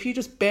say, if you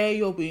just bear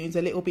your wounds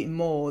a little bit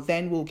more,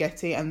 then we'll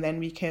get it, and then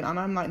we can. And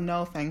I'm like,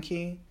 no, thank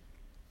you.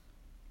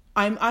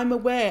 I'm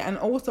aware, and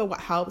also what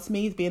helps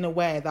me is being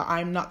aware that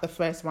I'm not the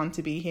first one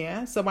to be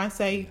here. So I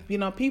say, you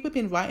know, people have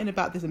been writing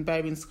about this and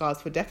bearing scars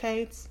for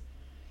decades.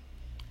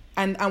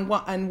 And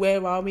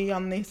where are we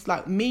on this?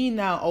 Like, me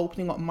now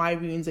opening up my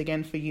wounds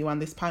again for you on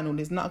this panel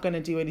is not going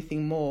to do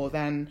anything more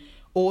than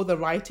all the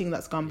writing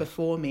that's gone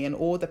before me and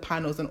all the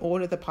panels and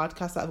all of the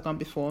podcasts that have gone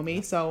before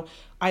me. So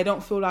I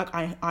don't feel like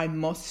I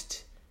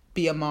must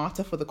be a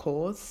martyr for the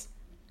cause.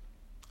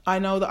 I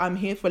know that I'm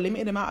here for a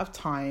limited amount of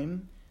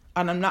time,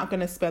 and I'm not going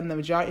to spend the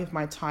majority of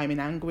my time in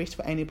anguish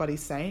for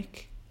anybody's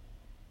sake,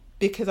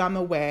 because I'm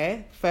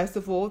aware, first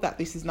of all, that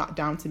this is not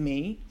down to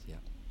me.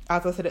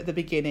 As I said at the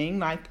beginning,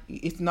 like,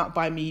 it's not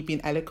by me being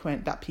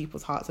eloquent that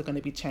people's hearts are going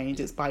to be changed.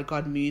 It's by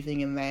God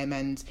moving in them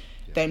and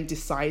them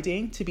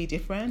deciding to be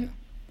different.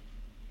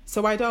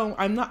 So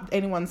I'm not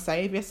anyone's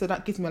savior, so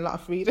that gives me a lot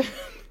of freedom.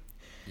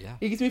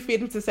 It gives me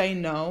freedom to say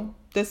no.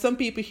 There's some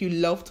people who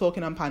love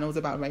talking on panels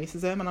about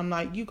racism, and I'm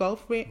like, you go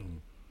for it.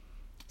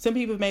 Some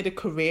people have made a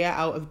career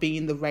out of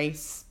being the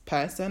race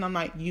person. I'm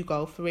like, you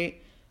go for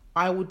it.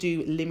 I will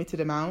do limited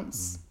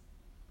amounts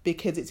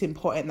because it's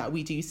important that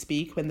we do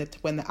speak when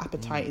the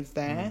appetite is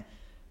there.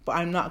 But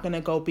I'm not going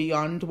to go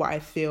beyond what I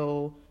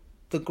feel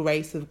the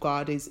grace of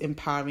God is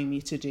empowering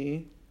me to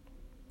do.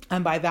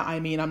 And by that,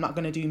 I mean, I'm not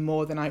going to do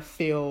more than I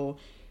feel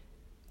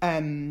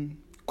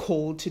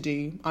called to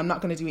do. I'm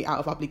not going to do it out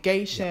of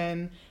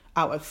obligation,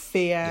 out of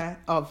fear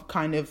of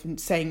kind of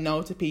saying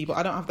no to people.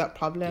 I don't have that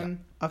problem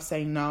of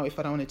saying no if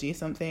I don't want to do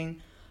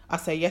something. I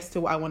say yes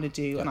to what I want to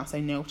do and I say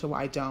no to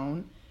what I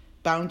don't.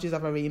 Boundaries are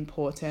very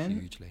important.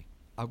 Hugely.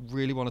 I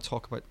really want to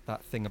talk about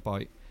that thing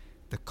about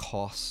the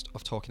cost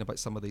of talking about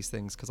some of these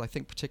things, because I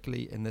think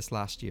particularly in this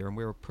last year, and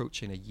we're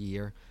approaching a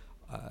year,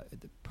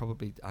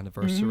 probably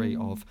anniversary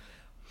of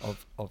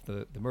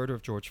the murder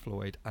of George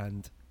Floyd,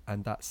 and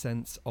that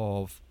sense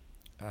of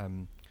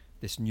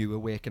this new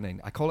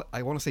awakening.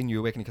 I want to say new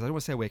awakening because I don't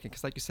want to say awakening,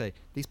 because like you say,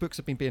 these books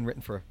have been being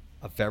written for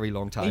a very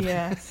long time.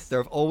 Yes. There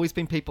have always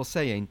been people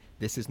saying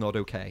this is not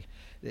okay.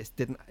 This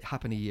didn't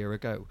happen a year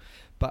ago,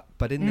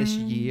 but in this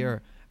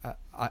year,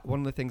 one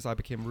of the things I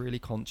became really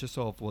conscious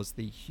of was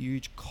the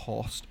huge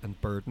cost and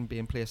burden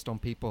being placed on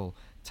people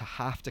to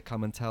have to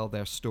come and tell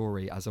their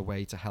story as a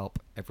way to help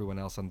everyone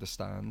else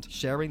understand.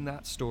 Sharing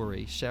that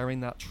story, sharing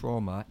that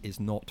trauma is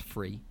not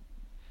free.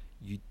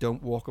 You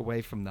don't walk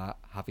away from that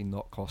having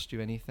not cost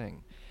you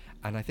anything.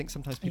 And I think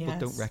sometimes people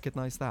don't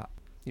recognize that.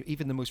 You know,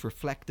 even the most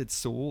reflected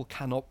soul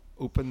cannot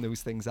open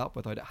those things up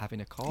without it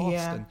having a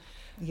cost.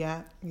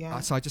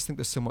 So I just think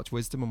there's so much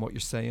wisdom in what you're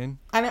saying.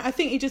 And I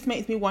think it just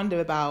makes me wonder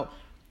about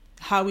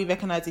how we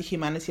recognise the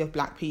humanity of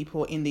Black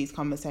people in these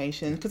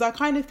conversations. Because I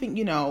kind of think,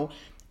 you know,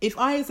 if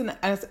I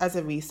as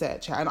a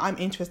researcher, and I'm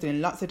interested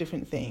in lots of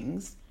different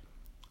things,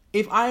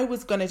 if I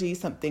was going to do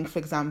something, for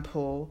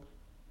example,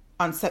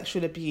 on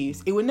sexual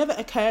abuse, it would never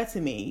occur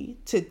to me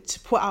to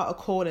put out a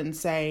call and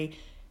say,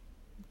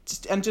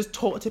 and just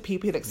talk to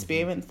people who'd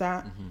experienced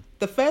that.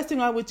 The first thing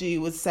I would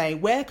do was say,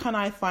 where can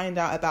I find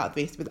out about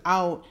this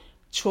without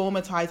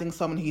traumatizing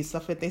someone who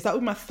suffered this? That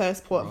would be my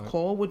first port of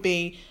call, would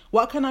be,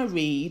 what can I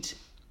read?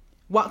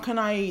 What can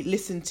I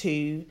listen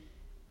to?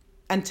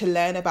 And to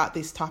learn about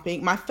this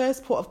topic. My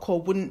first port of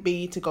call wouldn't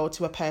be to go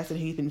to a person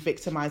who's been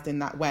victimized in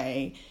that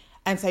way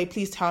and say,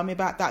 please tell me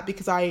about that,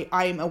 because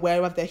I'm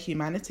aware of their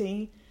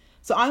humanity.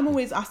 So I'm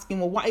always asking,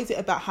 well, what is it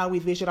about how we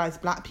visualize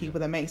Black people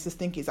that makes us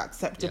think it's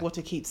acceptable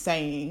to keep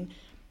saying,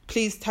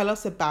 please tell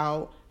us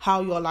about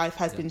how your life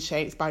has been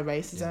shaped by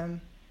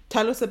racism.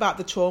 Tell us about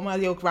the trauma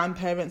your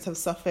grandparents have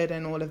suffered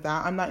and all of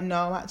that. I'm like,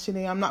 no,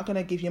 actually, I'm not going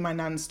to give you my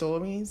nan's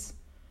stories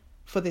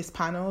for this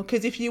panel,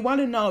 because if you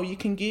want to know, you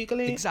can Google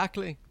it.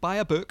 Exactly. Buy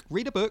a book,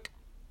 read a book.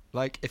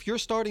 Like, if your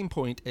starting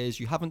point is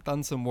you haven't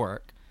done some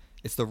work,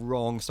 it's the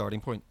wrong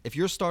starting point. If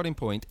your starting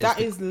point is... That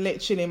is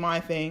literally my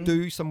thing.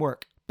 Do some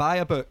work. Buy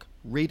a book,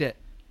 read it,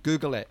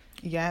 Google it.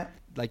 Yeah.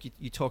 Like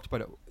you talked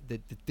about it,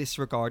 the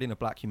disregarding of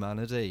Black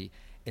humanity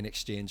in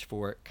exchange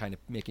for kind of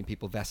making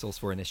people vessels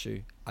for an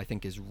issue, I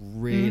think is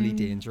really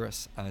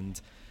dangerous, and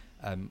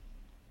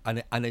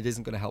it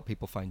isn't going to help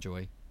people find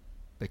joy,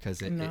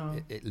 because it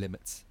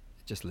limits.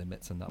 It just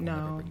limits, and that will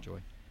never bring joy.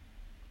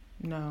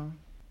 No.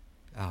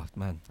 Oh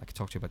man, I could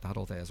talk to you about that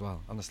all day as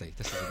well. Honestly,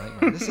 this is a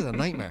nightmare. This is a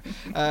nightmare.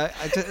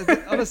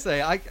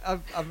 Honestly, I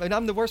mean,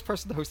 I'm the worst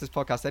person to host this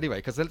podcast anyway,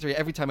 because literally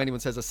every time anyone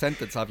says a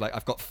sentence,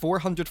 I've got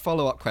 400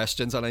 follow-up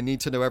questions, and I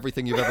need to know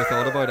everything you've ever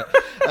thought about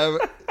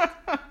it.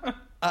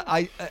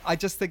 I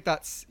just think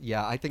that's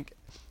I think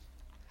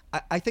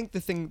the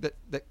thing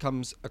that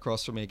comes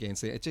across for me again,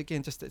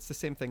 it's the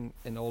same thing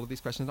in all of these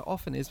questions. It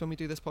often is when we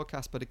do this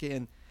podcast, but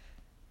again,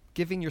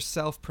 giving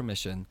yourself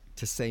permission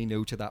to say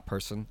no to that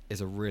person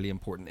is a really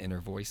important inner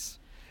voice.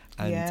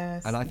 And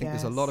I think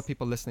there's a lot of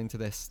people listening to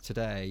this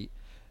today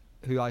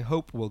who I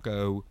hope will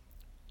go,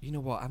 you know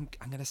what, I'm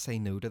going to say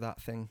no to that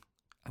thing.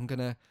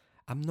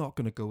 I'm not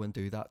going to go and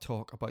do that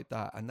talk about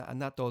that.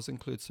 And that does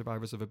include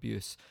survivors of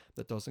abuse.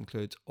 That does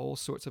include all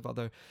sorts of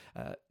other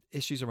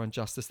issues around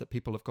justice that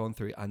people have gone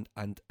through.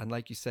 And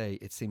like you say,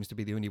 it seems to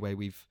be the only way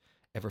we've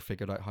ever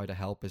figured out how to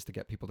help is to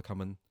get people to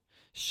come and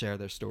share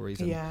their stories.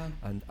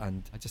 And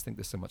I just think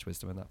there's so much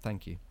wisdom in that.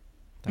 Thank you.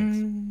 Thanks.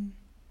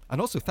 And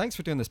also, thanks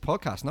for doing this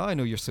podcast. Now I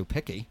know you're so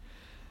picky.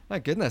 My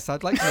goodness,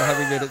 I'd like to know how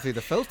we made it through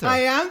the filter. I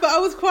am, but I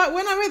was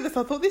when I read this,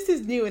 I thought this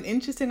is new and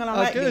interesting, and I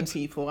like new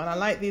people, and I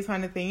like these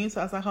kind of things,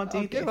 so I was like, I'll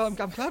do this. Well,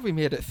 I'm glad we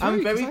made it through.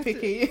 I'm very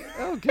picky.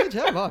 Good,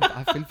 yeah, well,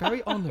 I feel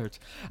very honoured.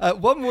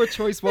 One more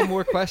choice, one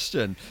more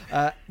question.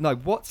 Now,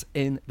 what's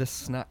in the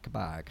snack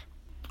bag?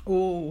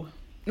 Oh,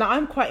 now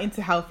I'm quite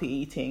into healthy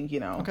eating, you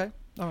know. Okay,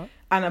 all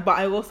right. But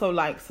I also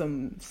like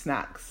some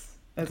snacks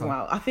as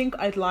well. I think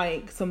I'd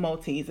like some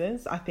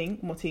Maltesers. I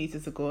think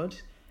Maltesers are good.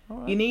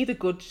 Right. You need a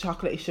good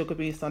chocolatey sugar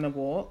boost on a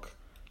walk.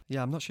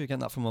 Yeah, I'm not sure you're getting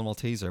that from a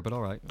Malteser, but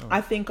all right.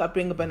 I think I'd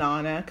bring a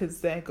banana because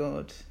they're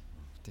good.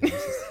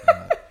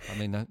 I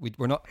mean,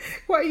 we're not...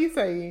 What are you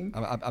saying?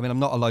 I mean, I'm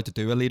not allowed to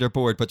do a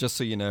leaderboard, but just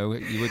so you know,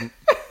 you wouldn't...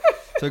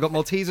 So we've got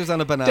Maltesers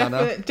and a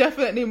banana.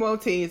 Definitely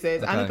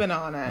Maltesers and a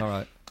banana. All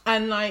right.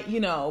 And like, you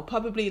know,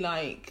 probably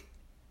like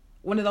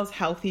one of those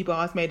healthy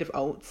bars made of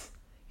oats.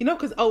 You know,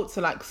 because oats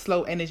are like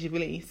slow energy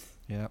release.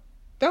 Yeah.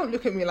 Don't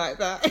look at me like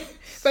that.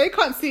 They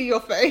can't see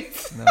your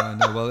face. No, I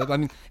know. Well, I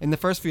mean, in the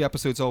first few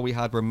episodes, all we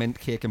had were mint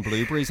cake and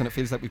blueberries, and it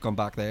feels like we've gone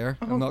back there.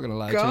 I'm not going to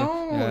lie to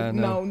you. Yeah,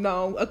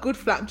 no. A good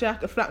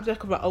flapjack of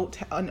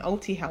an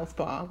Alti health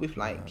bar with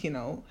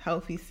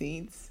healthy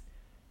seeds.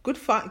 Good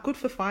for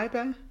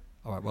fibre.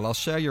 All right, well, I'll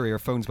share your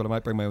earphones, but I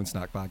might bring my own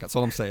snack bag. That's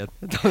all I'm saying.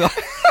 That's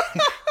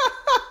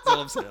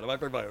all I'm saying. I might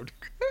bring my own.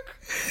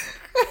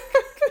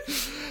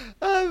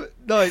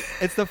 No,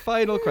 it's the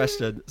final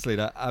question,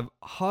 Selina.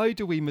 How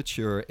do we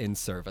mature in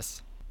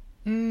service?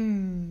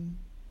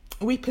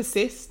 We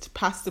persist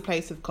past the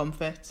place of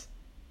comfort.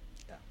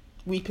 Yeah.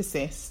 We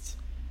persist.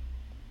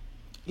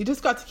 You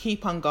just got to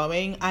keep on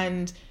going.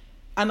 And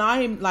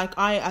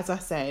as I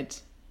said,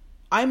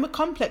 I'm a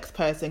complex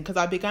person because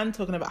I began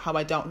talking about how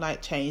I don't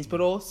like change,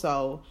 but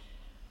also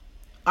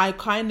I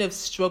kind of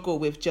struggle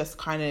with just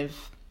kind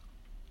of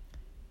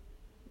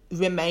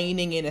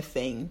remaining in a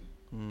thing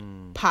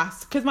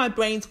past, because my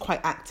brain's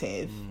quite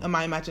active and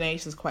my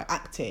imagination's quite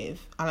active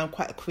and I'm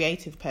quite a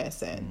creative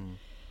person.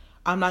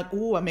 I'm like,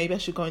 oh, maybe I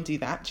should go and do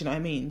that. Do you know what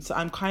I mean? So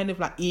I'm kind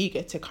of like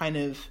eager to kind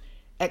of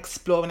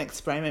explore and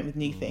experiment with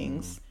new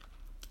things.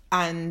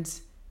 And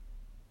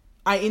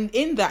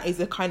in that is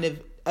a kind of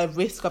a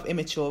risk of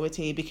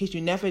immaturity, because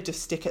you never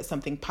just stick at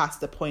something past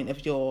the point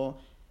of your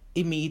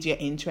immediate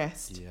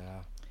interest.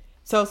 Yeah.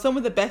 So some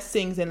of the best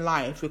things in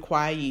life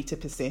require you to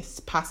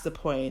persist past the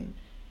point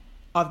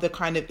of the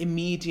kind of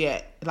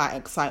immediate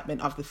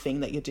excitement of the thing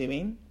that you're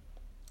doing.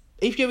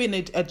 If you're in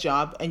a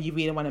job and you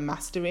really want to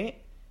master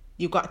it,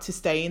 you've got to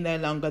stay in there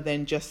longer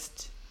than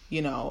just,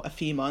 a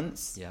few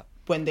months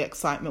when the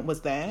excitement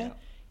was there. Yeah.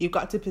 You've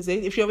got to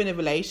persist. If you're in a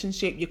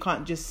relationship, you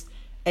can't just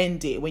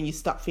end it when you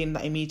stop feeling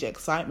that immediate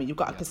excitement. You've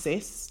got to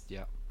persist.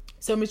 Yeah.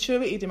 So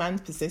maturity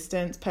demands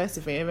persistence,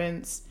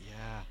 perseverance,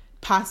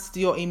 past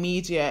your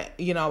immediate,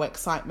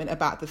 excitement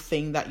about the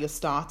thing that you're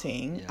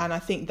starting. Yeah. And I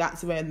think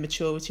that's where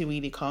maturity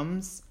really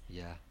comes.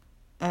 Yeah.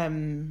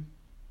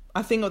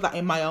 I think of that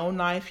in my own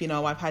life.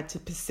 I've had to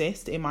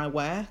persist in my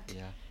work,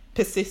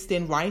 persist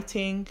in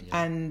writing,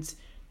 and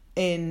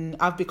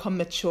I've become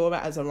maturer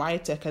as a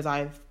writer because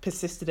I've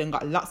persisted and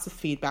got lots of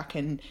feedback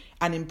and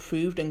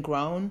improved and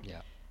grown.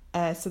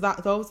 Yeah. So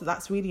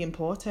that's really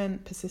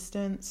important,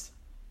 persistence.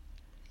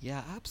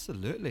 Yeah,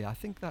 absolutely. I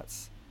think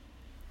that's...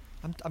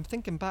 I'm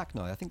thinking back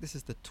now. I think this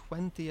is the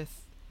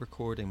 20th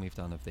recording we've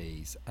done of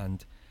these,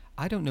 and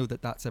I don't know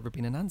that that's ever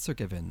been an answer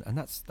given, and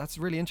that's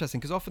really interesting,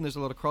 because often there's a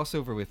lot of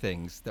crossover with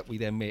things that we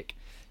then make.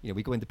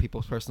 We go into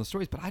people's personal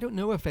stories, but I don't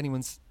know if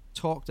anyone's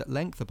talked at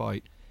length about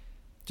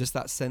just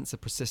that sense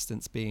of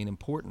persistence being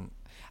important.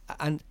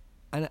 And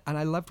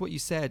I loved what you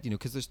said,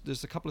 because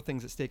there's a couple of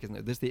things at stake, isn't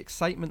there? There's the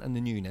excitement and the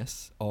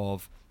newness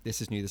of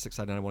this is new, this is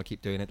exciting, I want to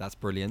keep doing it. That's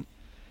brilliant.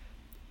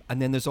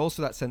 And then there's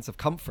also that sense of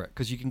comfort,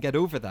 because you can get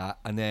over that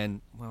and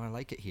then, well, I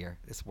like it here.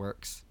 This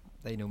works.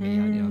 They know me.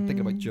 I'm thinking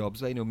about jobs.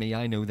 They know me.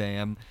 I know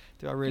them.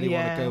 Do I really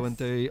want to go and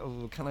do?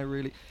 Oh, can I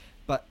really?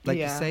 But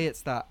you say,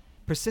 it's that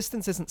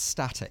persistence isn't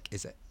static,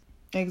 is it?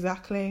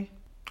 Exactly.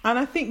 And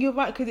I think you're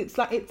right, because it's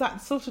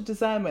that sort of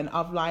discernment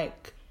of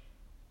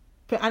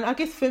and I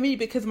guess for me,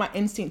 because my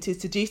instinct is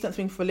to do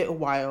something for a little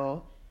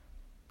while,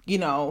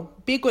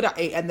 be good at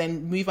it and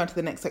then move on to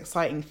the next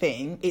exciting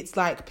thing. It's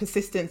like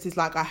persistence is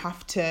I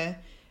have to...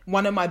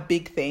 One of my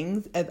big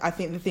things, I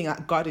think the thing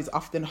that God is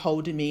often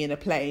holding me in a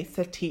place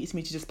to teach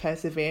me to just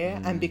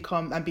persevere and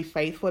be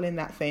faithful in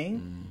that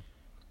thing.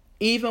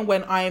 Even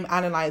when I'm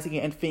analysing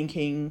it and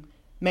thinking,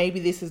 maybe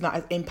this is not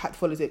as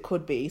impactful as it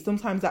could be,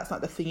 sometimes that's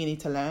not the thing you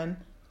need to learn.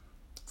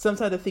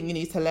 Sometimes the thing you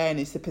need to learn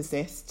is to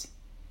persist,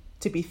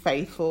 to be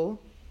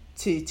faithful,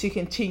 to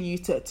continue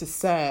to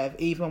serve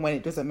even when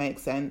it doesn't make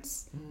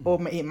sense, or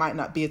it might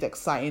not be as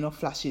exciting or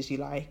flashy as you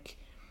like.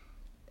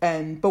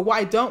 But what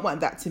I don't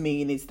want that to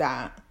mean is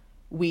that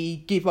we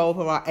give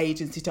over our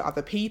agency to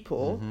other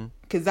people,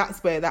 because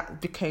that's where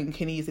that can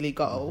easily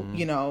go.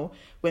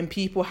 When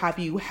people have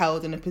you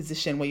held in a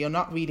position where you're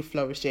not really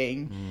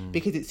flourishing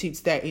because it suits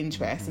their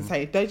interests, and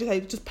they just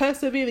say, just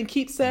persevere and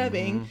keep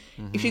serving.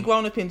 If you've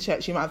grown up in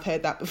church, you might have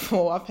heard that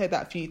before. I've heard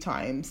that a few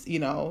times.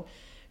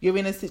 You're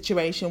in a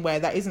situation where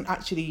that isn't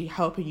actually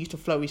helping you to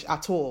flourish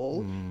at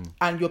all,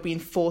 and you're being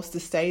forced to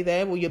stay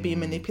there, or you're being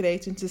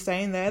manipulated into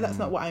staying there. That's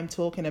not what I'm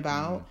talking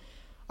about.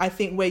 I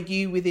think where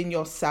you within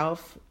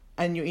yourself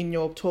and you're in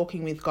your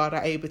talking with God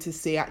are able to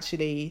see,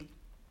 actually,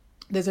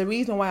 there's a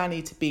reason why I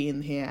need to be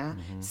in here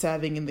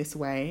serving in this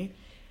way,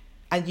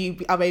 and you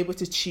are able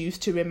to choose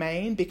to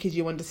remain because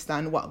you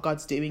understand what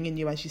God's doing in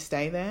you as you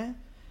stay there.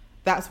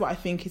 That's what I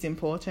think is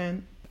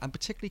important. And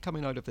particularly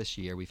coming out of this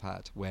year we've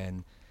had,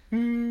 when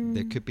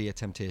there could be a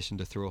temptation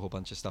to throw a whole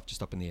bunch of stuff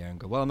just up in the air and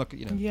go, well, I'm not,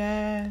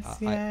 Yes.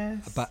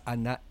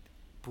 And that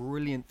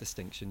brilliant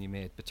distinction you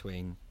made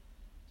between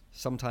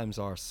sometimes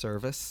our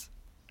service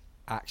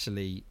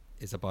actually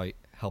is about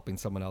helping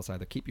someone else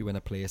either keep you in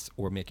a place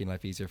or making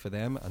life easier for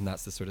them, and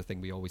that's the sort of thing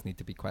we always need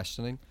to be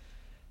questioning.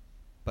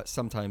 But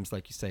sometimes,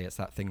 like you say, it's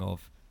that thing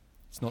of,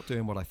 it's not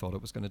doing what I thought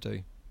it was going to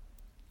do,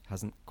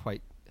 hasn't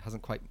quite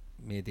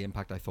made the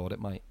impact I thought it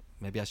might.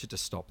 Maybe I should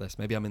just stop this.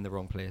 Maybe I'm in the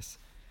wrong place.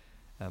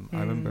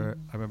 I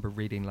remember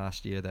reading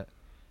last year that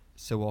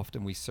so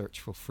often we search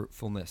for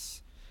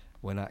fruitfulness,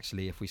 when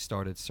actually if we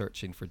started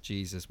searching for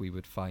Jesus, we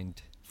would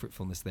find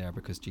fruitfulness there,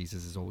 because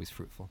Jesus is always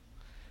fruitful.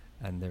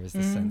 And there is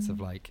this sense of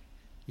like,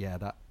 yeah,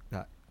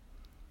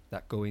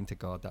 that going to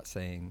God, that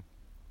saying,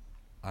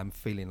 I'm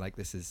feeling like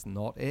this is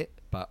not it,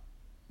 but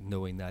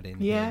knowing that in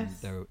Him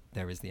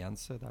there is the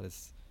answer. That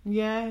is,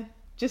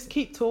 just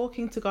keep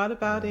talking to God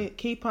about it.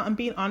 Keep on and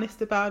being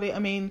honest about it. I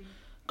mean,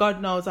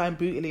 God knows I'm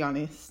brutally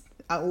honest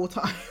at all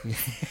times.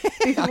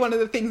 This is one of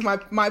the things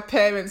my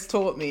parents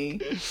taught me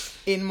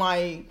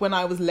when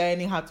I was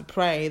learning how to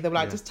pray. They were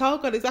like, just tell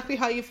God exactly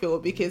how you feel,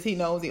 because He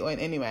knows it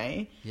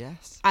anyway.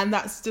 Yes. And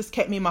that's just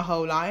kept me my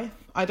whole life.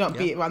 I don't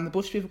beat around the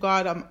bush with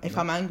God. If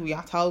I'm angry,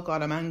 I tell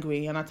God I'm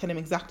angry, and I tell Him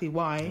exactly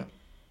why.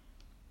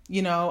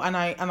 You know, and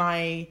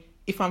I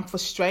if I'm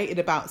frustrated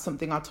about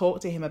something, I'll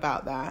talk to Him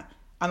about that,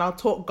 and I'll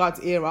talk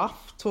God's ear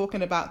off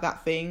talking about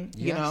that thing,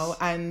 you know,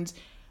 and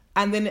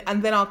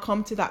then I'll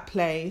come to that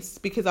place,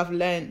 because I've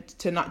learned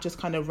to not just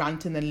kind of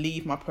rant and then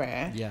leave my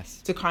prayer.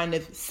 Yes. To kind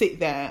of sit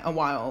there a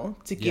while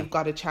to give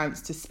God a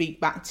chance to speak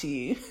back to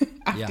you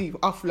after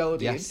you've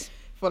offloaded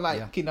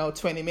for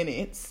 20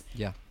 minutes.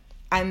 Yeah.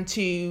 And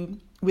to,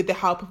 with the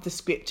help of the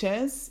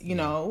scriptures, you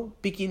know,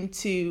 begin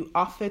to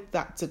offer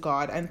that to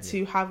God, and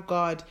to have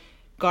God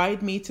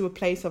guide me to a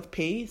place of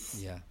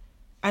peace. Yeah.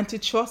 And to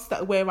trust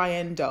that where I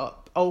end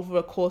up over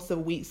a course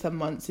of weeks and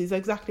months is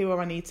exactly where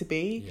I need to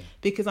be,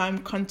 because I'm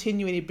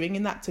continually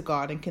bringing that to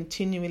God and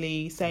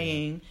continually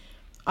saying,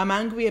 I'm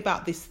angry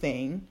about this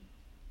thing,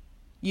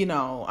 you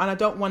know, and I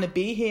don't want to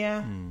be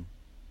here.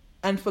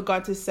 And for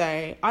God to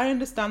say, I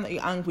understand that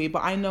you're angry,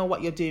 but I know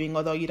what you're doing,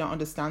 although you don't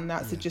understand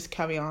that. So just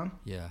carry on.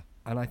 Yeah.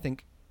 And I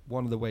think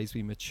one of the ways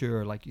we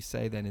mature, like you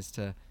say, then is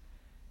to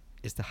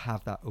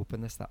have that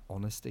openness, that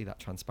honesty, that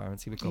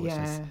transparency with God.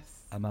 Yes.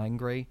 I'm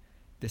angry.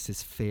 This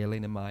is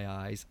failing in my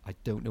eyes. I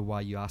don't know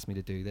why you asked me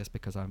to do this,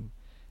 because I'm,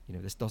 you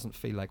know, this doesn't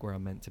feel like where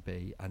I'm meant to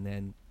be. And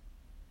then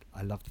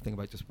I love the thing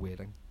about just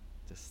waiting.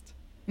 Just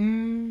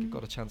you've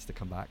got a chance to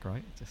come back,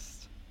 right?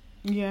 Just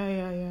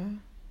yeah.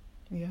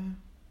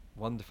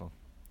 Wonderful.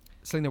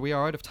 Selina, we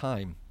are out of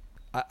time.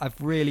 I've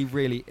really,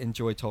 really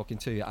enjoyed talking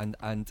to you,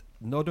 and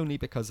not only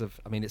because of,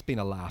 I mean, it's been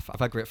a laugh, I've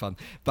had great fun,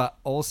 but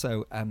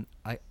also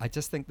I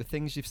just think the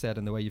things you've said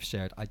and the way you've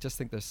shared, I just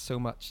think there's so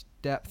much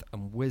depth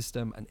and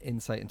wisdom and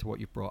insight into what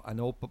you've brought.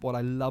 But what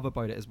I love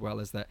about it as well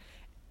is that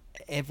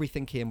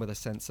everything came with a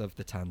sense of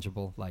the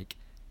tangible, like,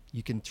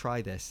 you can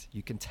try this,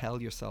 you can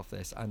tell yourself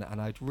this, and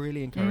I'd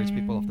really encourage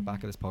people off the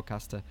back of this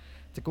podcast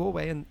to go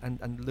away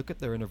and look at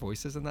their inner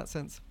voices in that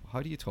sense.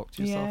 How do you talk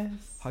to yourself?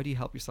 Yes. How do you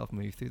help yourself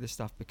move through this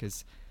stuff?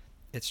 Because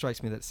it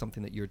strikes me that it's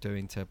something that you're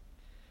doing to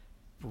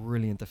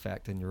brilliant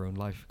effect in your own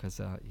life,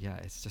 because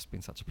it's just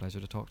been such a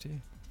pleasure to talk to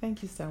you.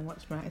 Thank you so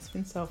much, Matt. It's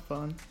been so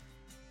fun.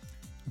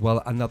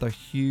 Well, another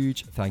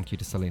huge thank you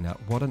to Selina.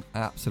 What an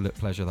absolute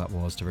pleasure that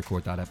was to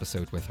record that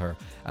episode with her.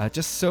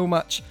 Just so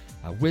much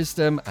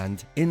wisdom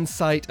and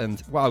insight,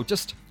 and wow,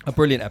 just a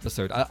brilliant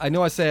episode. I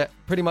know I say it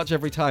pretty much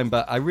every time,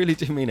 but I really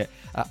do mean it.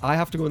 I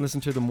have to go and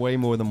listen to them way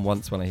more than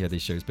once when I hear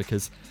these shows,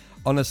 because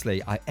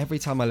honestly, every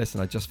time I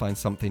listen, I just find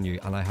something new,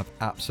 and I have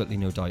absolutely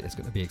no doubt it's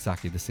going to be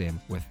exactly the same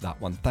with that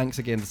one. Thanks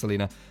again to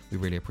Selina. We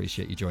really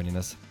appreciate you joining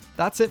us.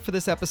 That's it for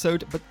this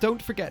episode, but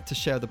don't forget to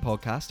share the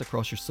podcast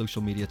across your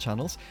social media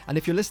channels. And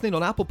if you're listening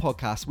on Apple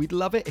Podcasts, we'd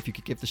love it if you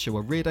could give the show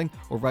a rating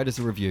or write us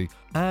a review.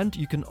 And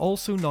you can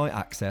also now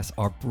access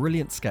our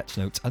brilliant sketch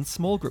notes and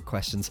small group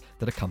questions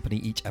that accompany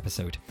each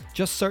episode.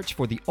 Just search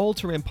for the All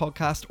Terrain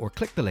Podcast or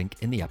click the link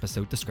in the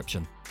episode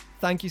description.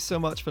 Thank you so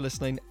much for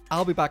listening.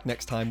 I'll be back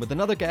next time with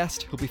another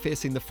guest who'll be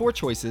facing the 4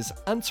 choices,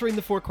 answering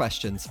the 4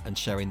 questions, and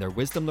sharing their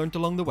wisdom learned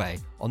along the way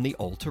on the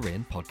All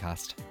Terrain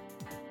Podcast.